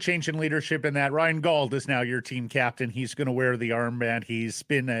another change in leadership in that. Ryan Gauld is now your team captain. He's going to wear the armband. He's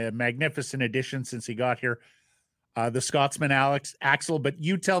been a magnificent addition since he got here. The Scotsman, Axel, but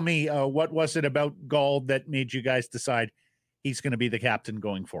you tell me, what was it about Gauld that made you guys decide he's going to be the captain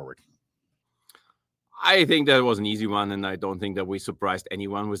going forward? I think that was an easy one, and I don't think that we surprised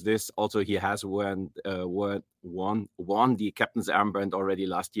anyone with this. Also, he has won the captain's armband already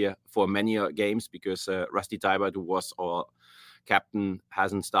last year for many games, because Rusty Tybert, who was our captain,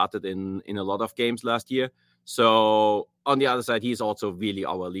 hasn't started in a lot of games last year. So on the other side, he's also really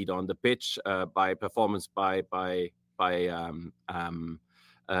our leader on the pitch by performance, by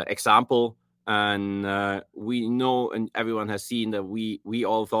example. And we know, and everyone has seen, that we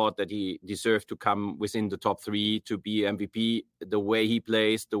all thought that he deserved to come within the top three to be MVP. The way he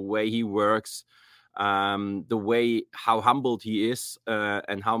plays, the way he works, the way how humbled he is,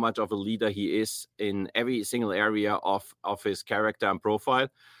 and how much of a leader he is in every single area of his character and profile.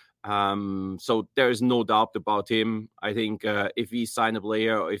 So there is no doubt about him. I think if we sign a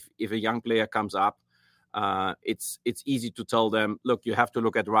player, or if a young player comes up, it's easy to tell them, look, you have to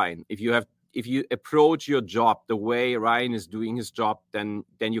look at Ryan. If you approach your job the way Ryan is doing his job, then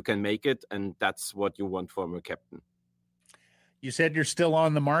you can make it, and that's what you want from a captain. You said you're still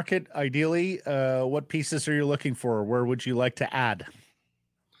on the market. Ideally, what pieces are you looking for? Where would you like to add?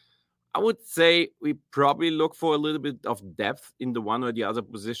 I would say we probably look for a little bit of depth in the one or the other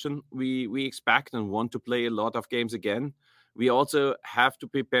position. We expect and want to play a lot of games again. We also have to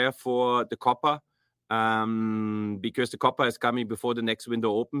prepare for the Copa, because the Copa is coming before the next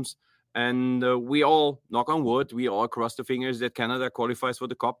window opens. And we all, knock on wood, we all cross the fingers that Canada qualifies for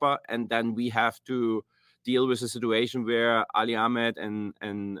the Copa. And then we have to deal with a situation where Ali Ahmed and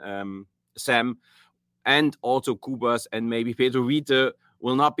Sam, and also Kubas and maybe Pedro Vite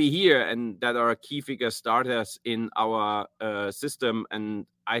will not be here, and that are key figure starters in our system. And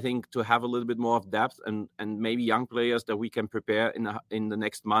I think to have a little bit more of depth and maybe young players that we can prepare in the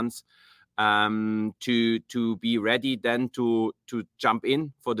next months, to be ready then to jump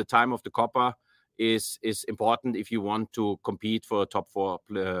in for the time of the Copa is important if you want to compete for a top 4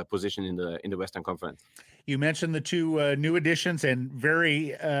 position in the Western Conference. You mentioned the two new additions and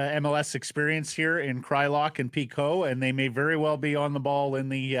very MLS experience here in Krylock and Pico, and they may very well be on the ball in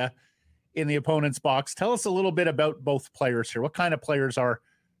the opponent's box. Tell us a little bit about both players here. What kind of players are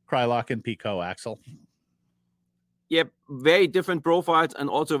Krylock and Pico, Axel? Yeah, very different profiles, and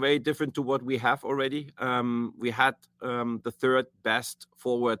also very different to what we have already. We had the third best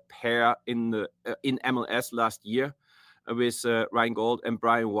forward pair in MLS last year, with Ryan Gold and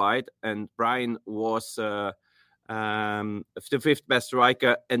Brian White, and Brian was the 5th best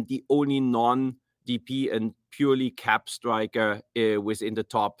striker and the only non-DP and purely cap striker within the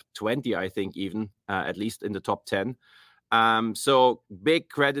top 20, I think, even at least in the top 10. So big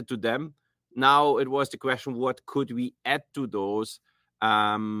credit to them. Now it was the question, what could we add to those?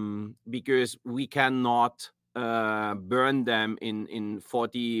 Because we cannot burn them in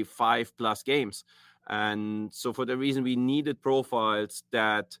 45 plus games. And so for the reason, we needed profiles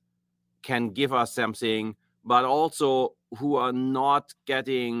that can give us something, but also who are not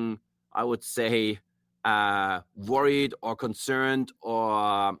getting, I would say, worried or concerned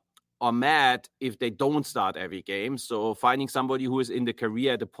or mad if they don't start every game. So finding somebody who is in the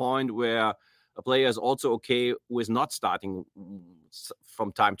career at a point where a player is also okay with not starting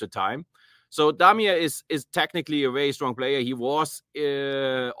from time to time. So Damir is technically a very strong player. He was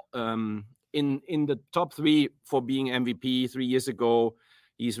in the top 3 for being MVP 3 years ago.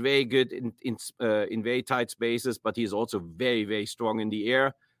 He's very good in very tight spaces, but he's also very, very strong in the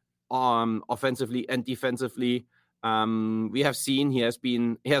air, offensively and defensively. We have seen he has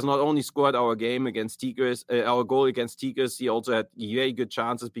not only scored our game against Tigres, our goal against Tigres, he also had very good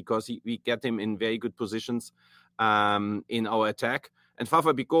chances because we get him in very good positions in our attack. And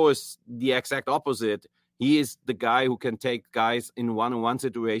Fafa Pico is the exact opposite. He is the guy who can take guys in one-on-one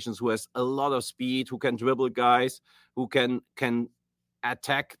situations, who has a lot of speed, who can dribble guys, who can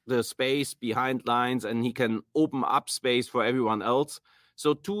attack the space behind lines, and he can open up space for everyone else.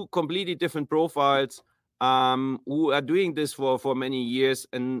 So 2 completely different profiles who are doing this for many years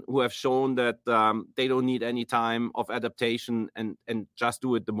and who have shown that they don't need any time of adaptation and just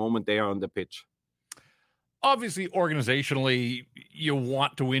do it the moment they are on the pitch. Obviously, organizationally, you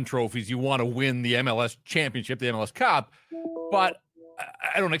want to win trophies. You want to win the MLS championship, the MLS Cup. But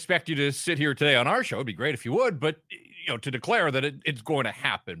I don't expect you to sit here today on our show. It'd be great if you would, but to declare that it's going to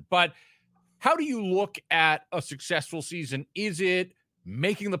happen. But how do you look at a successful season? Is it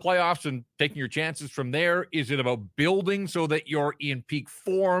making the playoffs and taking your chances from there? Is it about building so that you're in peak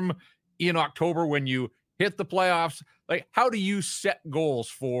form in October when you hit the playoffs? Like, how do you set goals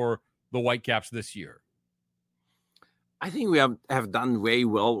for the Whitecaps this year? I think we have done very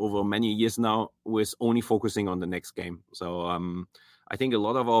well over many years now with only focusing on the next game. So I think a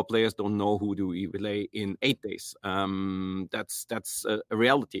lot of our players don't know who do we play in 8 days. That's a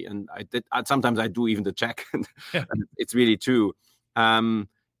reality. And sometimes I do even the check. Yeah. It's really true.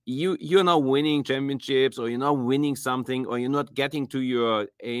 You're not winning championships, or you're not winning something, or you're not getting to your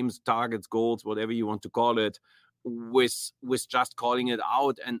aims, targets, goals, whatever you want to call it, with just calling it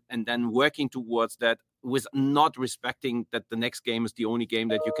out and then working towards that, with not respecting that the next game is the only game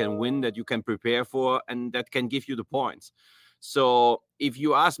that you can win, that you can prepare for, and that can give you the points. So if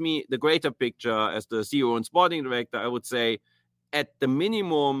you ask me the greater picture as the CEO and sporting director, I would say at the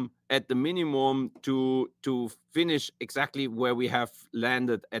minimum to finish exactly where we have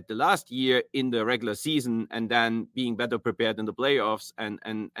landed at the last year in the regular season, and then being better prepared in the playoffs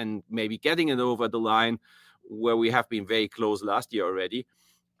and maybe getting it over the line where we have been very close last year already.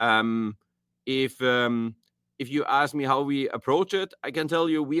 If you ask me how we approach it, I can tell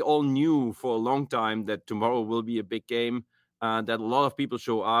you we all knew for a long time that tomorrow will be a big game, that a lot of people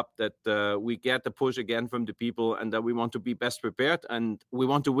show up, that we get the push again from the people, and that we want to be best prepared, and we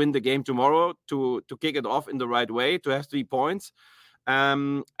want to win the game tomorrow to kick it off in the right way, to have 3 points,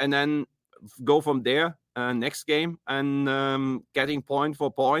 and then go from there next game and getting point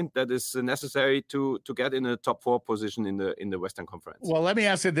for point that is necessary to get in a top 4 position in the Western Conference. Well, let me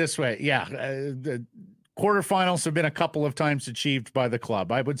ask it this way. Yeah, the quarterfinals have been a couple of times achieved by the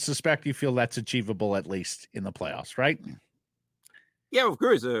club. I would suspect you feel that's achievable at least in the playoffs, right? Yeah, of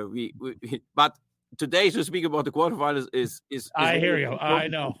course. But today to speak about the quarterfinals is I hear you. I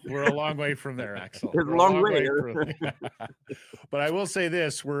know we're a long way from there, Axel. It's a long way. But I will say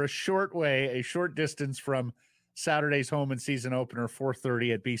this: we're a short distance from Saturday's home and season opener,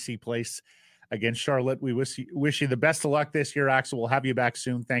 4:30 at BC Place against Charlotte. We wish you the best of luck this year, Axel. We'll have you back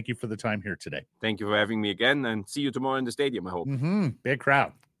soon. Thank you for the time here today. Thank you for having me again, and see you tomorrow in the stadium, I hope. Big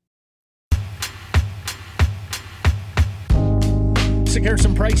crowd.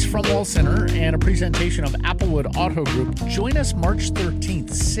 Harrison Price from Wall Center and a presentation of Applewood Auto Group. Join us March 13th,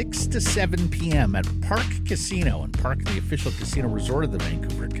 6 to 7 p.m. at Park Casino and Park, the official casino resort of the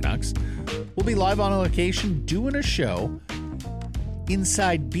Vancouver Canucks. We'll be live on location doing a show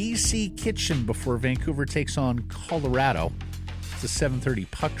inside BC Kitchen before Vancouver takes on Colorado. It's a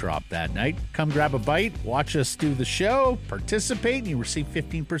 7:30 puck drop that night. Come grab a bite, watch us do the show, participate, and you receive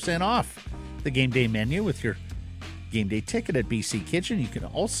 15% off the game day menu with your game day ticket at BC Kitchen. You can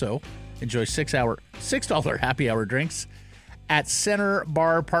also enjoy $6 happy hour drinks at Center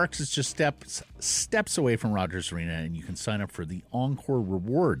Bar Parks. It's just steps away from Rogers Arena, and you can sign up for the Encore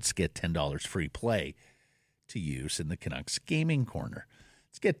Rewards. Get $10 free play to use in the Canucks Gaming Corner.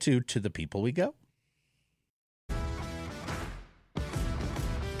 Let's get to the people we go.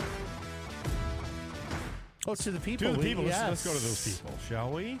 Oh, to the people. To the people. Yes. Let's go to those people, shall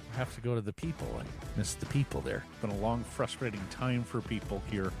we? I have to go to the people. I missed the people there. It's been a long, frustrating time for people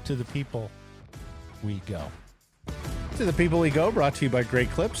here. To the people we go. To the people we go, brought to you by Great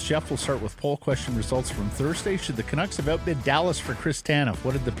Clips. Jeff will start with poll question results from Thursday. Should the Canucks have outbid Dallas for Chris Tanev?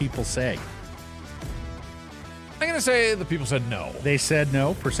 What did the people say? I'm going to say the people said no. They said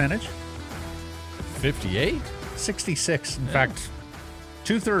no. Percentage? 58? 66. In fact,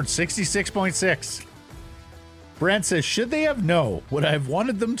 2/3, 66.6. Brent says, should they have? No. Would I have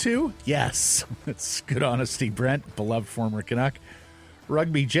wanted them to? Yes. That's good honesty, Brent, beloved former Canuck.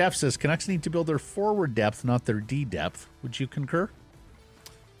 Rugby Jeff says, Canucks need to build their forward depth, not their D depth. Would you concur?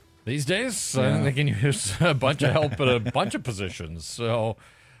 These days, they can use a bunch of help at a bunch of positions. So,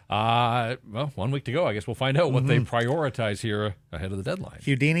 well, 1 week to go. I guess we'll find out what they prioritize here ahead of the deadline.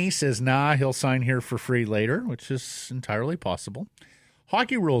 Houdini says, nah, he'll sign here for free later, which is entirely possible.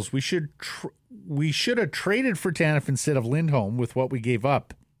 Hockey rules. We should have traded for Tanev instead of Lindholm with what we gave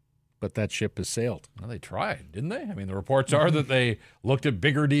up, but that ship has sailed. Well, they tried, didn't they? I mean, the reports are that they looked at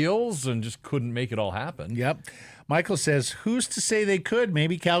bigger deals and just couldn't make it all happen. Yep. Michael says, who's to say they could?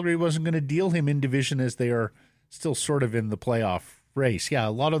 Maybe Calgary wasn't going to deal him in division as they are still sort of in the playoff race. Yeah, a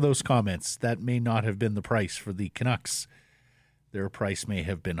lot of those comments, that may not have been the price for the Canucks. Their price may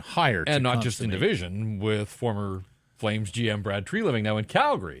have been higher. And not just in division, with former Flames GM Brad Treliving now in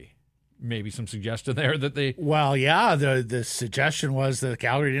Calgary. Maybe some suggestion there that they... Well, yeah, the suggestion was that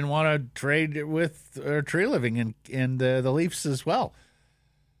Calgary didn't want to trade with Treliving and the Leafs as well.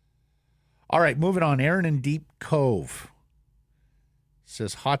 All right, moving on. Aaron in Deep Cove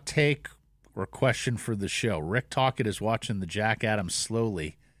says, hot take or question for the show. Rick Tocchet is watching the Jack Adams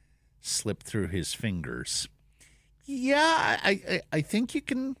slowly slip through his fingers. Yeah, I think you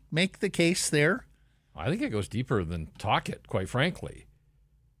can make the case there. I think it goes deeper than Tocchet, quite frankly.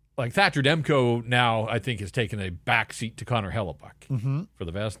 Like Thatcher Demko now, I think, has taken a backseat to Connor Hellebuck for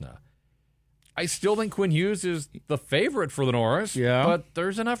the Vezina. I still think Quinn Hughes is the favorite for the Norris, but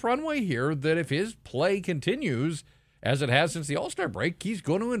there's enough runway here that if his play continues, as it has since the All-Star break, he's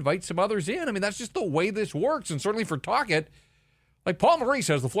going to invite some others in. I mean, that's just the way this works, and certainly for Tocchet, like Paul Marie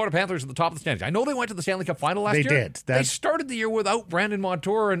says, the Florida Panthers at the top of the standings. I know they went to the Stanley Cup final last year. They did. They started the year without Brandon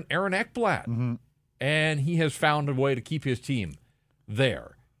Montour and Aaron Ekblad. And he has found a way to keep his team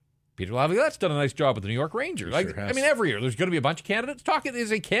there. Peter Laviolette's done a nice job with the New York Rangers. I mean, every year there's going to be a bunch of candidates. Tocchet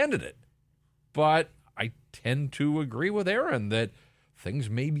is a candidate. But I tend to agree with Aaron that things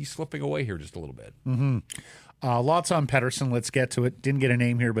may be slipping away here just a little bit. Lots on Pettersson. Let's get to it. Didn't get a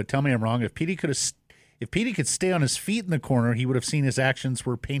name here, but tell me I'm wrong. If Petey could stay on his feet in the corner, he would have seen his actions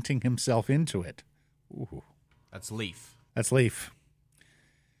were painting himself into it. Ooh. That's Leaf. That's Leaf.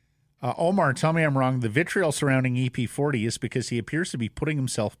 Omar, tell me I'm wrong. The vitriol surrounding EP40 is because he appears to be putting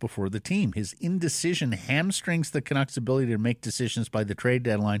himself before the team. His indecision hamstrings the Canucks' ability to make decisions by the trade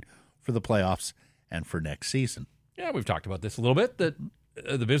deadline for the playoffs and for next season. Yeah, we've talked about this a little bit, that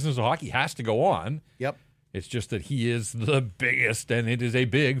the business of hockey has to go on. Yep. It's just that he is the biggest, and it is a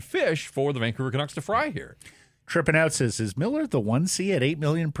big fish for the Vancouver Canucks to fry here. Tripping Out says, is Miller the 1C at $8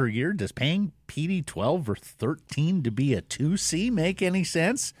 million per year? Does paying Petey 12 or 13 to be a 2C make any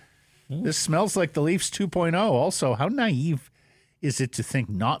sense? This smells like the Leafs 2.0. Also, how naive is it to think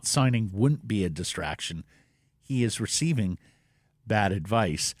not signing wouldn't be a distraction? He is receiving bad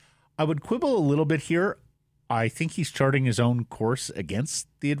advice. I would quibble a little bit here. I think he's charting his own course against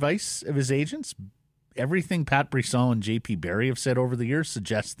the advice of his agents. Everything Pat Brisson and J.P. Barry have said over the years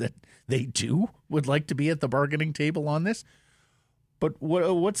suggests that they too would like to be at the bargaining table on this. But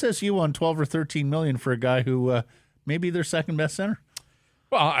what says you on 12 or 13 million for a guy who may be their second best center?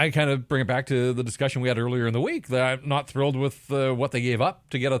 Well, I kind of bring it back to the discussion we had earlier in the week that I'm not thrilled with what they gave up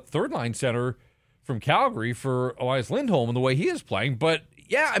to get a third-line center from Calgary for Elias Lindholm and the way he is playing. But,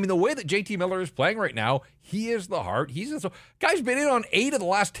 yeah, I mean, the way that JT Miller is playing right now, he is the heart. Guy's been in on 8 of the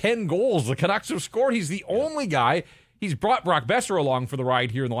last 10 goals the Canucks have scored. He's the only guy. He's brought Brock Besser along for the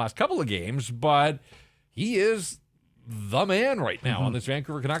ride here in the last couple of games, but he is the man right now on this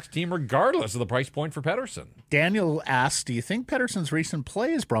Vancouver Canucks team, regardless of the price point for Pettersson. Daniel asks, do you think Pettersson's recent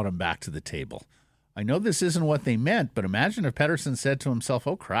play has brought him back to the table? I know this isn't what they meant, but imagine if Pettersson said to himself,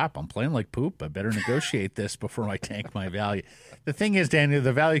 oh, crap, I'm playing like poop. I better negotiate this before I tank my value. The thing is, Daniel,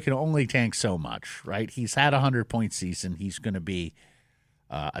 the value can only tank so much, right? He's had a 100-point season. He's going to be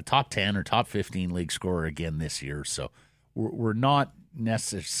a top 10 or top 15 league scorer again this year. So we're not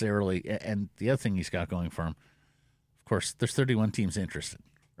necessarily – and the other thing he's got going for him, of course, there's 31 teams interested,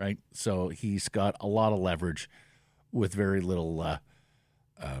 right? So he's got a lot of leverage with very little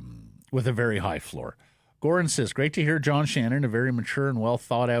with a very high floor. Goran says, great to hear John Shannon, a very mature and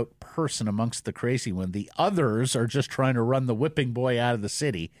well-thought-out person amongst the crazy one. The others are just trying to run the whipping boy out of the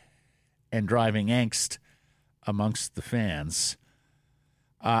city and driving angst amongst the fans.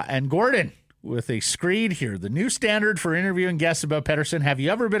 And Gordon, with a screed here, the new standard for interviewing guests about Pettersson. Have you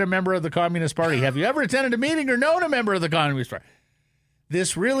ever been a member of the Communist Party? Have you ever attended a meeting or known a member of the Communist Party?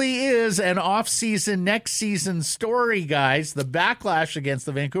 This really is an off-season, next season story, guys. The backlash against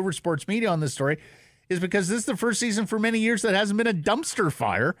the Vancouver sports media on this story is because this is the first season for many years that hasn't been a dumpster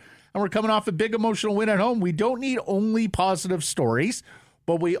fire, and we're coming off a big emotional win at home. We don't need only positive stories,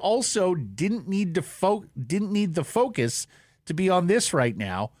 but we also didn't need the focus to be on this right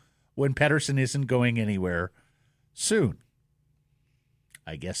now when Pettersson isn't going anywhere soon.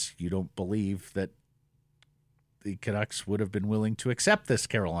 I guess you don't believe that the Canucks would have been willing to accept this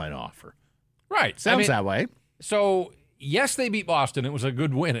Carolina offer. Right. Sounds that way. So, yes, they beat Boston. It was a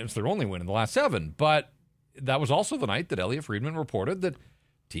good win. It was their only win in the last 7. But that was also the night that Elliot Friedman reported that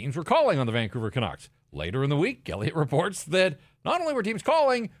teams were calling on the Vancouver Canucks. Later in the week, Elliot reports that not only were teams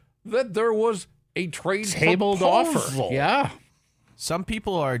calling, that there was a trade tabled offer. Yeah. Some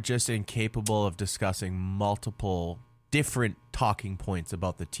people are just incapable of discussing multiple different talking points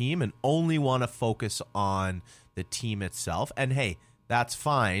about the team and only want to focus on the team itself. And hey, that's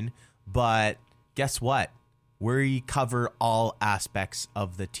fine, but guess what? We cover all aspects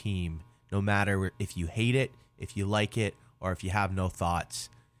of the team, no matter if you hate it, if you like it, or if you have no thoughts.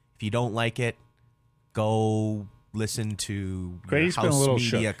 If you don't like it, go listen to Grady's House been a little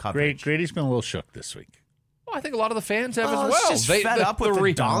media shook. coverage. Grady's been a little shook this week. Well, I think a lot of the fans have as Oh, well. it's just fed up with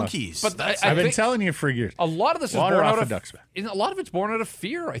the donkeys. But I've been telling you for years. a lot of this is Water born off out a of duck's back. a lot of it's born out of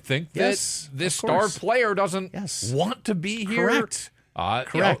fear. I think Yes, that this of star course. player doesn't Yes. want to be here. Correct.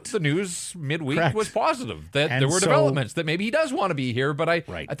 Correct. The news midweek Correct. was positive that And there were so- developments that maybe he does want to be here. But I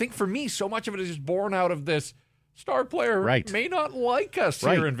Right. think for me, so much of it is just born out of this star player Right. may not like us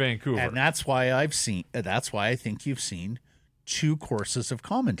Right. here in Vancouver. And that's why that's why I think you've seen 2 courses of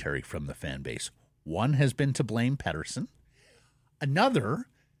commentary from the fan base. One has been to blame Pettersson. Another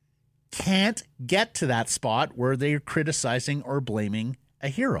can't get to that spot where they're criticizing or blaming a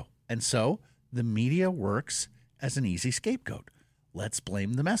hero. And so the media works as an easy scapegoat. Let's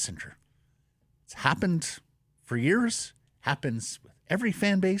blame the messenger. It's happened for years, happens with every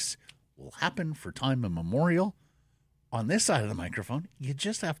fan base, will happen for time immemorial. On this side of the microphone, you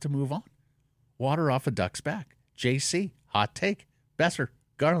just have to move on. Water off a duck's back. JC, hot take. Besser,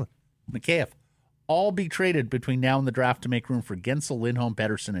 Garland, Mikheyev, all be traded between now and the draft to make room for Gensel, Lindholm,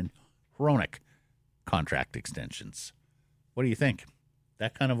 Pettersson, and Hronek. contract extensions. What do you think?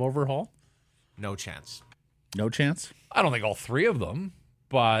 That kind of overhaul? No chance. No chance? I don't think all three of them,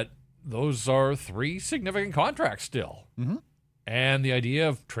 but those are three significant contracts still. Mm-hmm. And the idea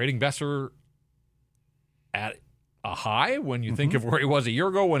of trading Besser at a high when you think of where he was a year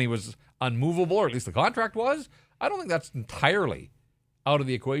ago when he was unmovable, or at least the contract was, I don't think that's entirely out of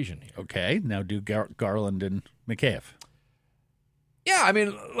the equation here. Okay, now do Garland and Mikheyev. Yeah, I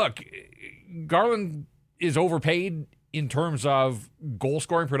mean, look, Garland is overpaid in terms of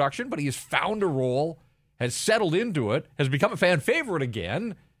goal-scoring production, but he has found a role, has settled into it, has become a fan favorite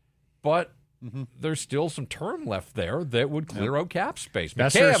again, but there's still some term left there that would clear out cap space.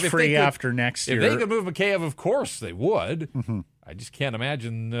 Besser's free after next year. If they could move Mikheyev, of course they would. I just can't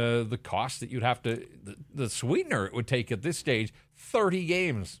imagine the cost that you'd have to, the sweetener it would take at this stage. 30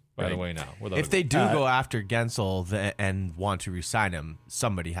 games, by the way, now. If they do go after Gensel and want to re-sign him,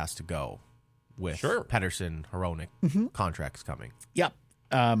 somebody has to go with Pettersson, Hronek contracts coming. Yep.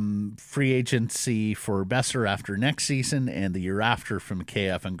 Free agency for Besser after next season and the year after from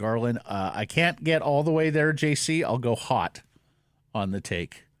KF and Garland. I can't get all the way there, JC. I'll go hot on the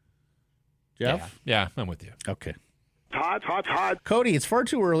take. Jeff? Yeah, I'm with you. Okay. Hot. Cody, it's far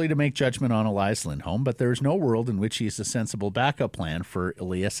too early to make judgment on Elias Lindholm, but there's no world in which he is a sensible backup plan for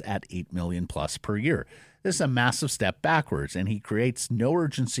Elias at $8 million plus per year. This is a massive step backwards, and he creates no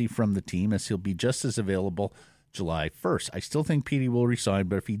urgency from the team as he'll be just as available July 1st. I still think Petey will resign,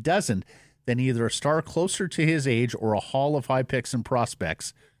 but if he doesn't, then either a star closer to his age or a haul of high picks and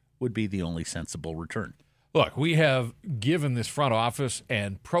prospects would be the only sensible return. Look, we have given this front office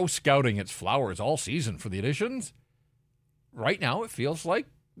and pro scouting its flowers all season for the additions. Right now, it feels like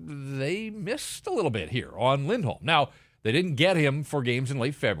they missed a little bit here on Lindholm. Now, they didn't get him for games in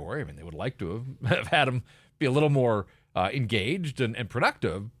late February. I mean, they would like to have had him be a little more engaged and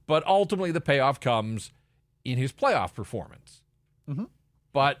productive, but ultimately the payoff comes in his playoff performance.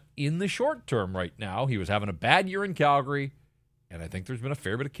 But in the short term right now, he was having a bad year in Calgary, and I think there's been a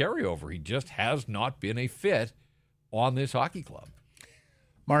fair bit of carryover. He just has not been a fit on this hockey club.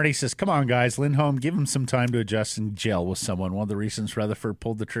 Marty says, come on, guys. Lindholm, give him some time to adjust and gel with someone. One of the reasons Rutherford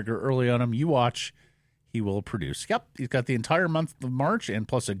pulled the trigger early on him, you watch, he will produce. Yep, he's got the entire month of March and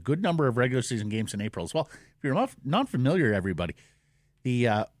plus a good number of regular season games in April as well. If you're not familiar, everybody,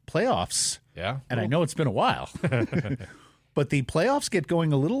 the playoffs, and I know it's been a while, but the playoffs get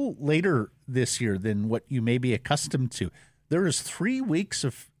going a little later this year than what you may be accustomed to. There is 3 weeks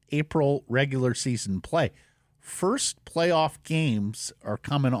of April regular season play. First playoff games are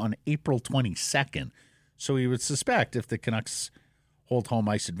coming on April 22nd. So we would suspect if the Canucks hold home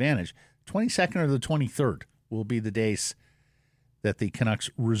ice advantage, 22nd or the 23rd will be the days that the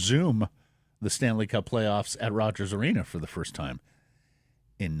Canucks resume the Stanley Cup playoffs at Rogers Arena for the first time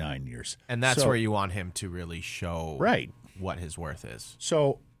in 9 years. And that's where you want him to really show what his worth is.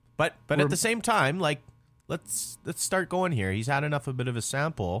 So, but at the same time, like, let's start going here. He's had enough a bit of a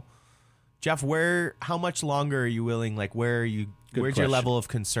sample. Jeff, how much longer are you willing, like, where's your level of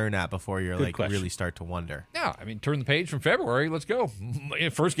concern at before you're really start to wonder? Yeah, I mean, turn the page from February. Let's go.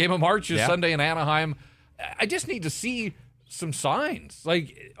 First game of March is Sunday in Anaheim. I just need to see some signs.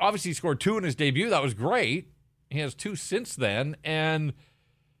 Like, obviously he scored 2 in his debut. That was great. He has 2 since then. And,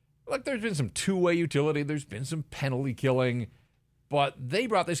 like, there's been some two-way utility. There's been some penalty killing. But they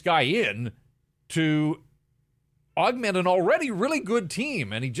brought this guy in to augment an already really good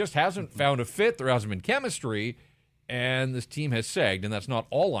team, and he just hasn't found a fit. There hasn't been chemistry, and this team has sagged, and that's not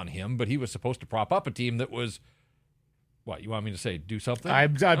all on him, but he was supposed to prop up a team that was, what, you want me to say, do something?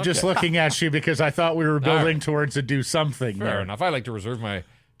 I'm just looking at you because I thought we were building towards a do something. Fair enough. I like to reserve my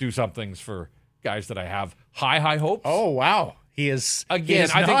do somethings for guys that I have high hopes. Oh, wow. He is, again,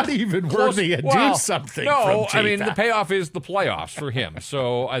 I think not even worthy of do something. No, I mean, the payoff is the playoffs for him,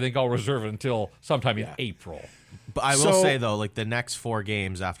 so I think I'll reserve it until sometime in April. But I will say, though, like, the next 4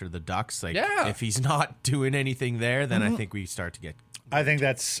 games after the Ducks, like, if he's not doing anything there, then I think we start to get... I think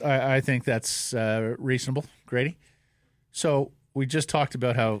that's reasonable, Grady. So we just talked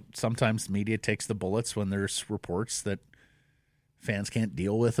about how sometimes the media takes the bullets when there's reports that fans can't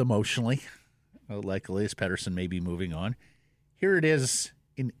deal with emotionally, like Elias Pettersson may be moving on. Here it is.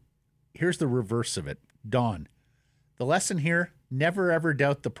 Here's the reverse of it. Don, the lesson here, never ever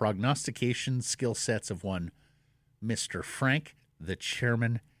doubt the prognostication skill sets of one Mr. Frank, the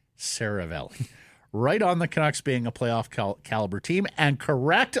Chairman Saravelli. Right on the Canucks being a playoff caliber team, and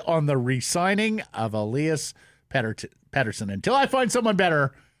correct on the re-signing of Elias Pettersson. Until I find someone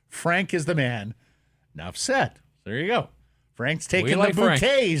better, Frank is the man. Enough said. There you go. Frank's taking the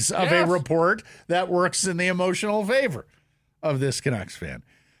bouquets of a report that works in the emotional favor of this Canucks fan.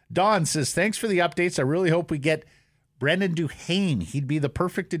 Don says, thanks for the updates. I really hope we get Brendan Duhane. He'd be the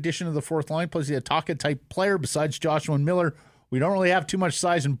perfect addition to the fourth line. Plus, he's a Taka-type player besides Joshua and Miller. We don't really have too much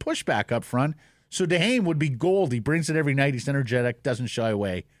size and pushback up front. So Duhane would be gold. He brings it every night. He's energetic, doesn't shy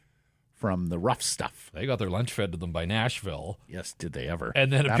away from the rough stuff. They got their lunch fed to them by Nashville. Yes, did they ever.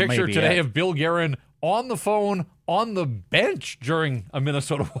 And then a picture today of Bill Guerin on the phone on the bench during a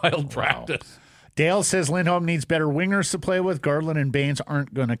Minnesota Wild practice. Dale says Lindholm needs better wingers to play with. Garland and Baines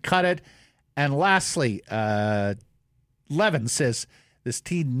aren't going to cut it. And lastly, Levin says this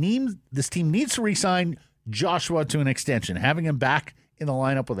team needs to re-sign Joshua to an extension. Having him back in the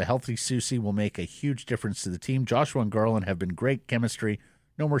lineup with a healthy Susie will make a huge difference to the team. Joshua and Garland have been great chemistry.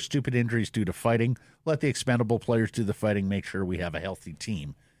 No more stupid injuries due to fighting. Let the expendable players do the fighting. Make sure we have a healthy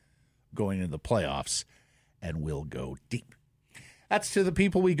team going into the playoffs, and we'll go deep. That's To the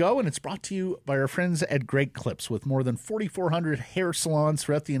People We Go, and it's brought to you by our friends at Great Clips. With more than 4,400 hair salons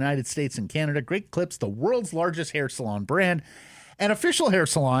throughout the United States and Canada, Great Clips, the world's largest hair salon brand, an official hair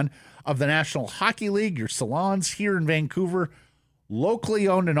salon of the National Hockey League. Your salons here in Vancouver, locally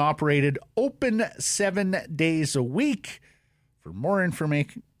owned and operated, open 7 days a week. For more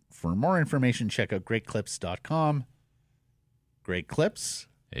information, check out greatclips.com. Great Clips.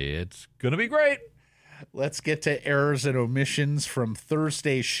 It's going to be great. Let's get to errors and omissions from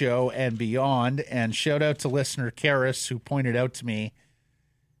Thursday's show and beyond. And shout out to listener Karis, who pointed out to me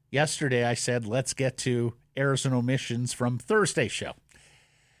yesterday, I said, let's get to errors and omissions from Thursday's show.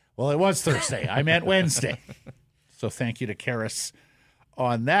 Well, it was Thursday. I meant Wednesday. So thank you to Karis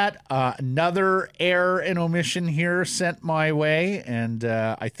on that. Another error and omission here sent my way, and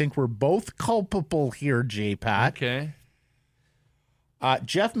I think we're both culpable here, J-Pat. Okay.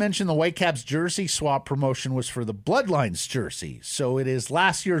 Jeff mentioned the Whitecaps jersey swap promotion was for the Bloodlines jersey, so it is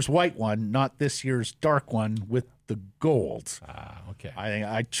last year's white one, not this year's dark one with the gold. Okay.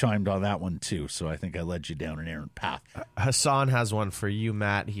 I chimed on that one too, so I think I led you down an errant path. Hassan has one for you,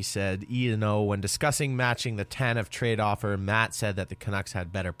 Matt. He said, E&O, when discussing matching the Tanev trade offer, Matt said that the Canucks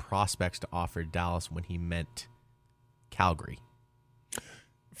had better prospects to offer Dallas when he meant Calgary.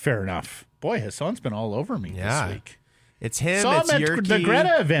 Fair enough. Boy, Hassan's been all over me this week. It's him. Saw it's him at Yerke. the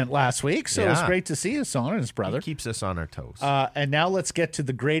Greta event last week, so it was great to see Hassan and his brother. He keeps us on our toes. And now let's get to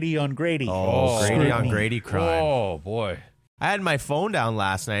the Grady on Grady. Grady on Grady crime. Oh, boy. I had my phone down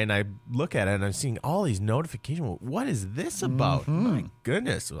last night, and I look at it, and I'm seeing all these notifications. What is this about? My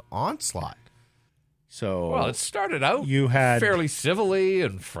goodness, onslaught. So, Well, it started out you had fairly civilly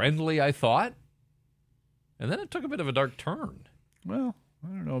and friendly, I thought. And then it took a bit of a dark turn. Well, I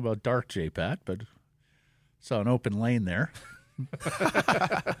don't know about dark, J-Pat, but saw an open lane there.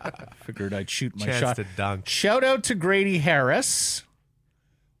 Figured I'd shoot my shot. To dunk. Shout out to Grady Harris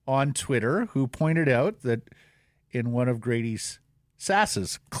on Twitter, who pointed out that in one of Grady's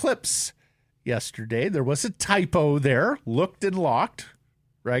Sass's clips yesterday, there was a typo there, looked and locked.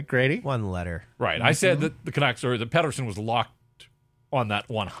 Right, Grady? One letter. Right. I said that the Canucks, or that Pettersson was locked on that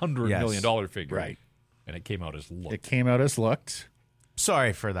 $100 million figure. Right. And it came out as looked. It came out as looked.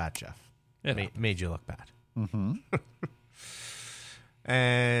 Sorry for that, Jeff. It Made you look bad. Mm-hmm.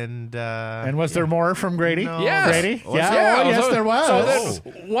 And was there more from Grady? No. Yes. Grady? Was Yeah. there? Oh, yes, So- there was. So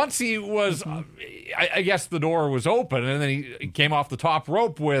then once he was, I guess the door was open, and then he came off the top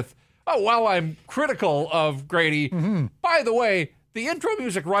rope with, oh, well, I'm critical of Grady. By the way, the intro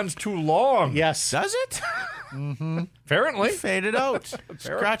music runs too long. Yes. Does it? Apparently. Fade it out.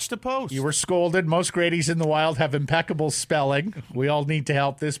 Scratch the post. You were scolded. Most Gradys in the wild have impeccable spelling. We all need to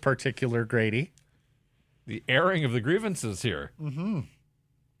help this particular Grady. The airing of the grievances here.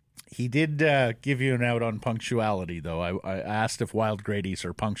 He did give you an out on punctuality, though. I asked if wild Gradys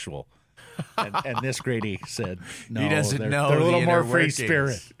are punctual. And this Grady said, no, He doesn't know they're a the little more inner free workings.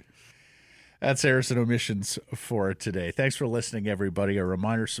 spirit. That's errors and omissions for today. Thanks for listening, everybody. A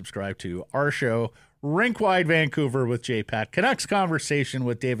reminder, subscribe to our show, Rink Wide Vancouver with J-Pat, Canucks Conversation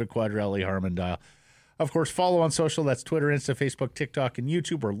with David Quadrelli, Harmondale. Of course, follow on social. That's Twitter, Insta, Facebook, TikTok, and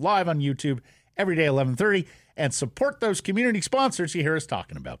YouTube. We're live on YouTube every day, 11:30. And support those community sponsors you hear us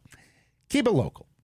talking about. Keep it local.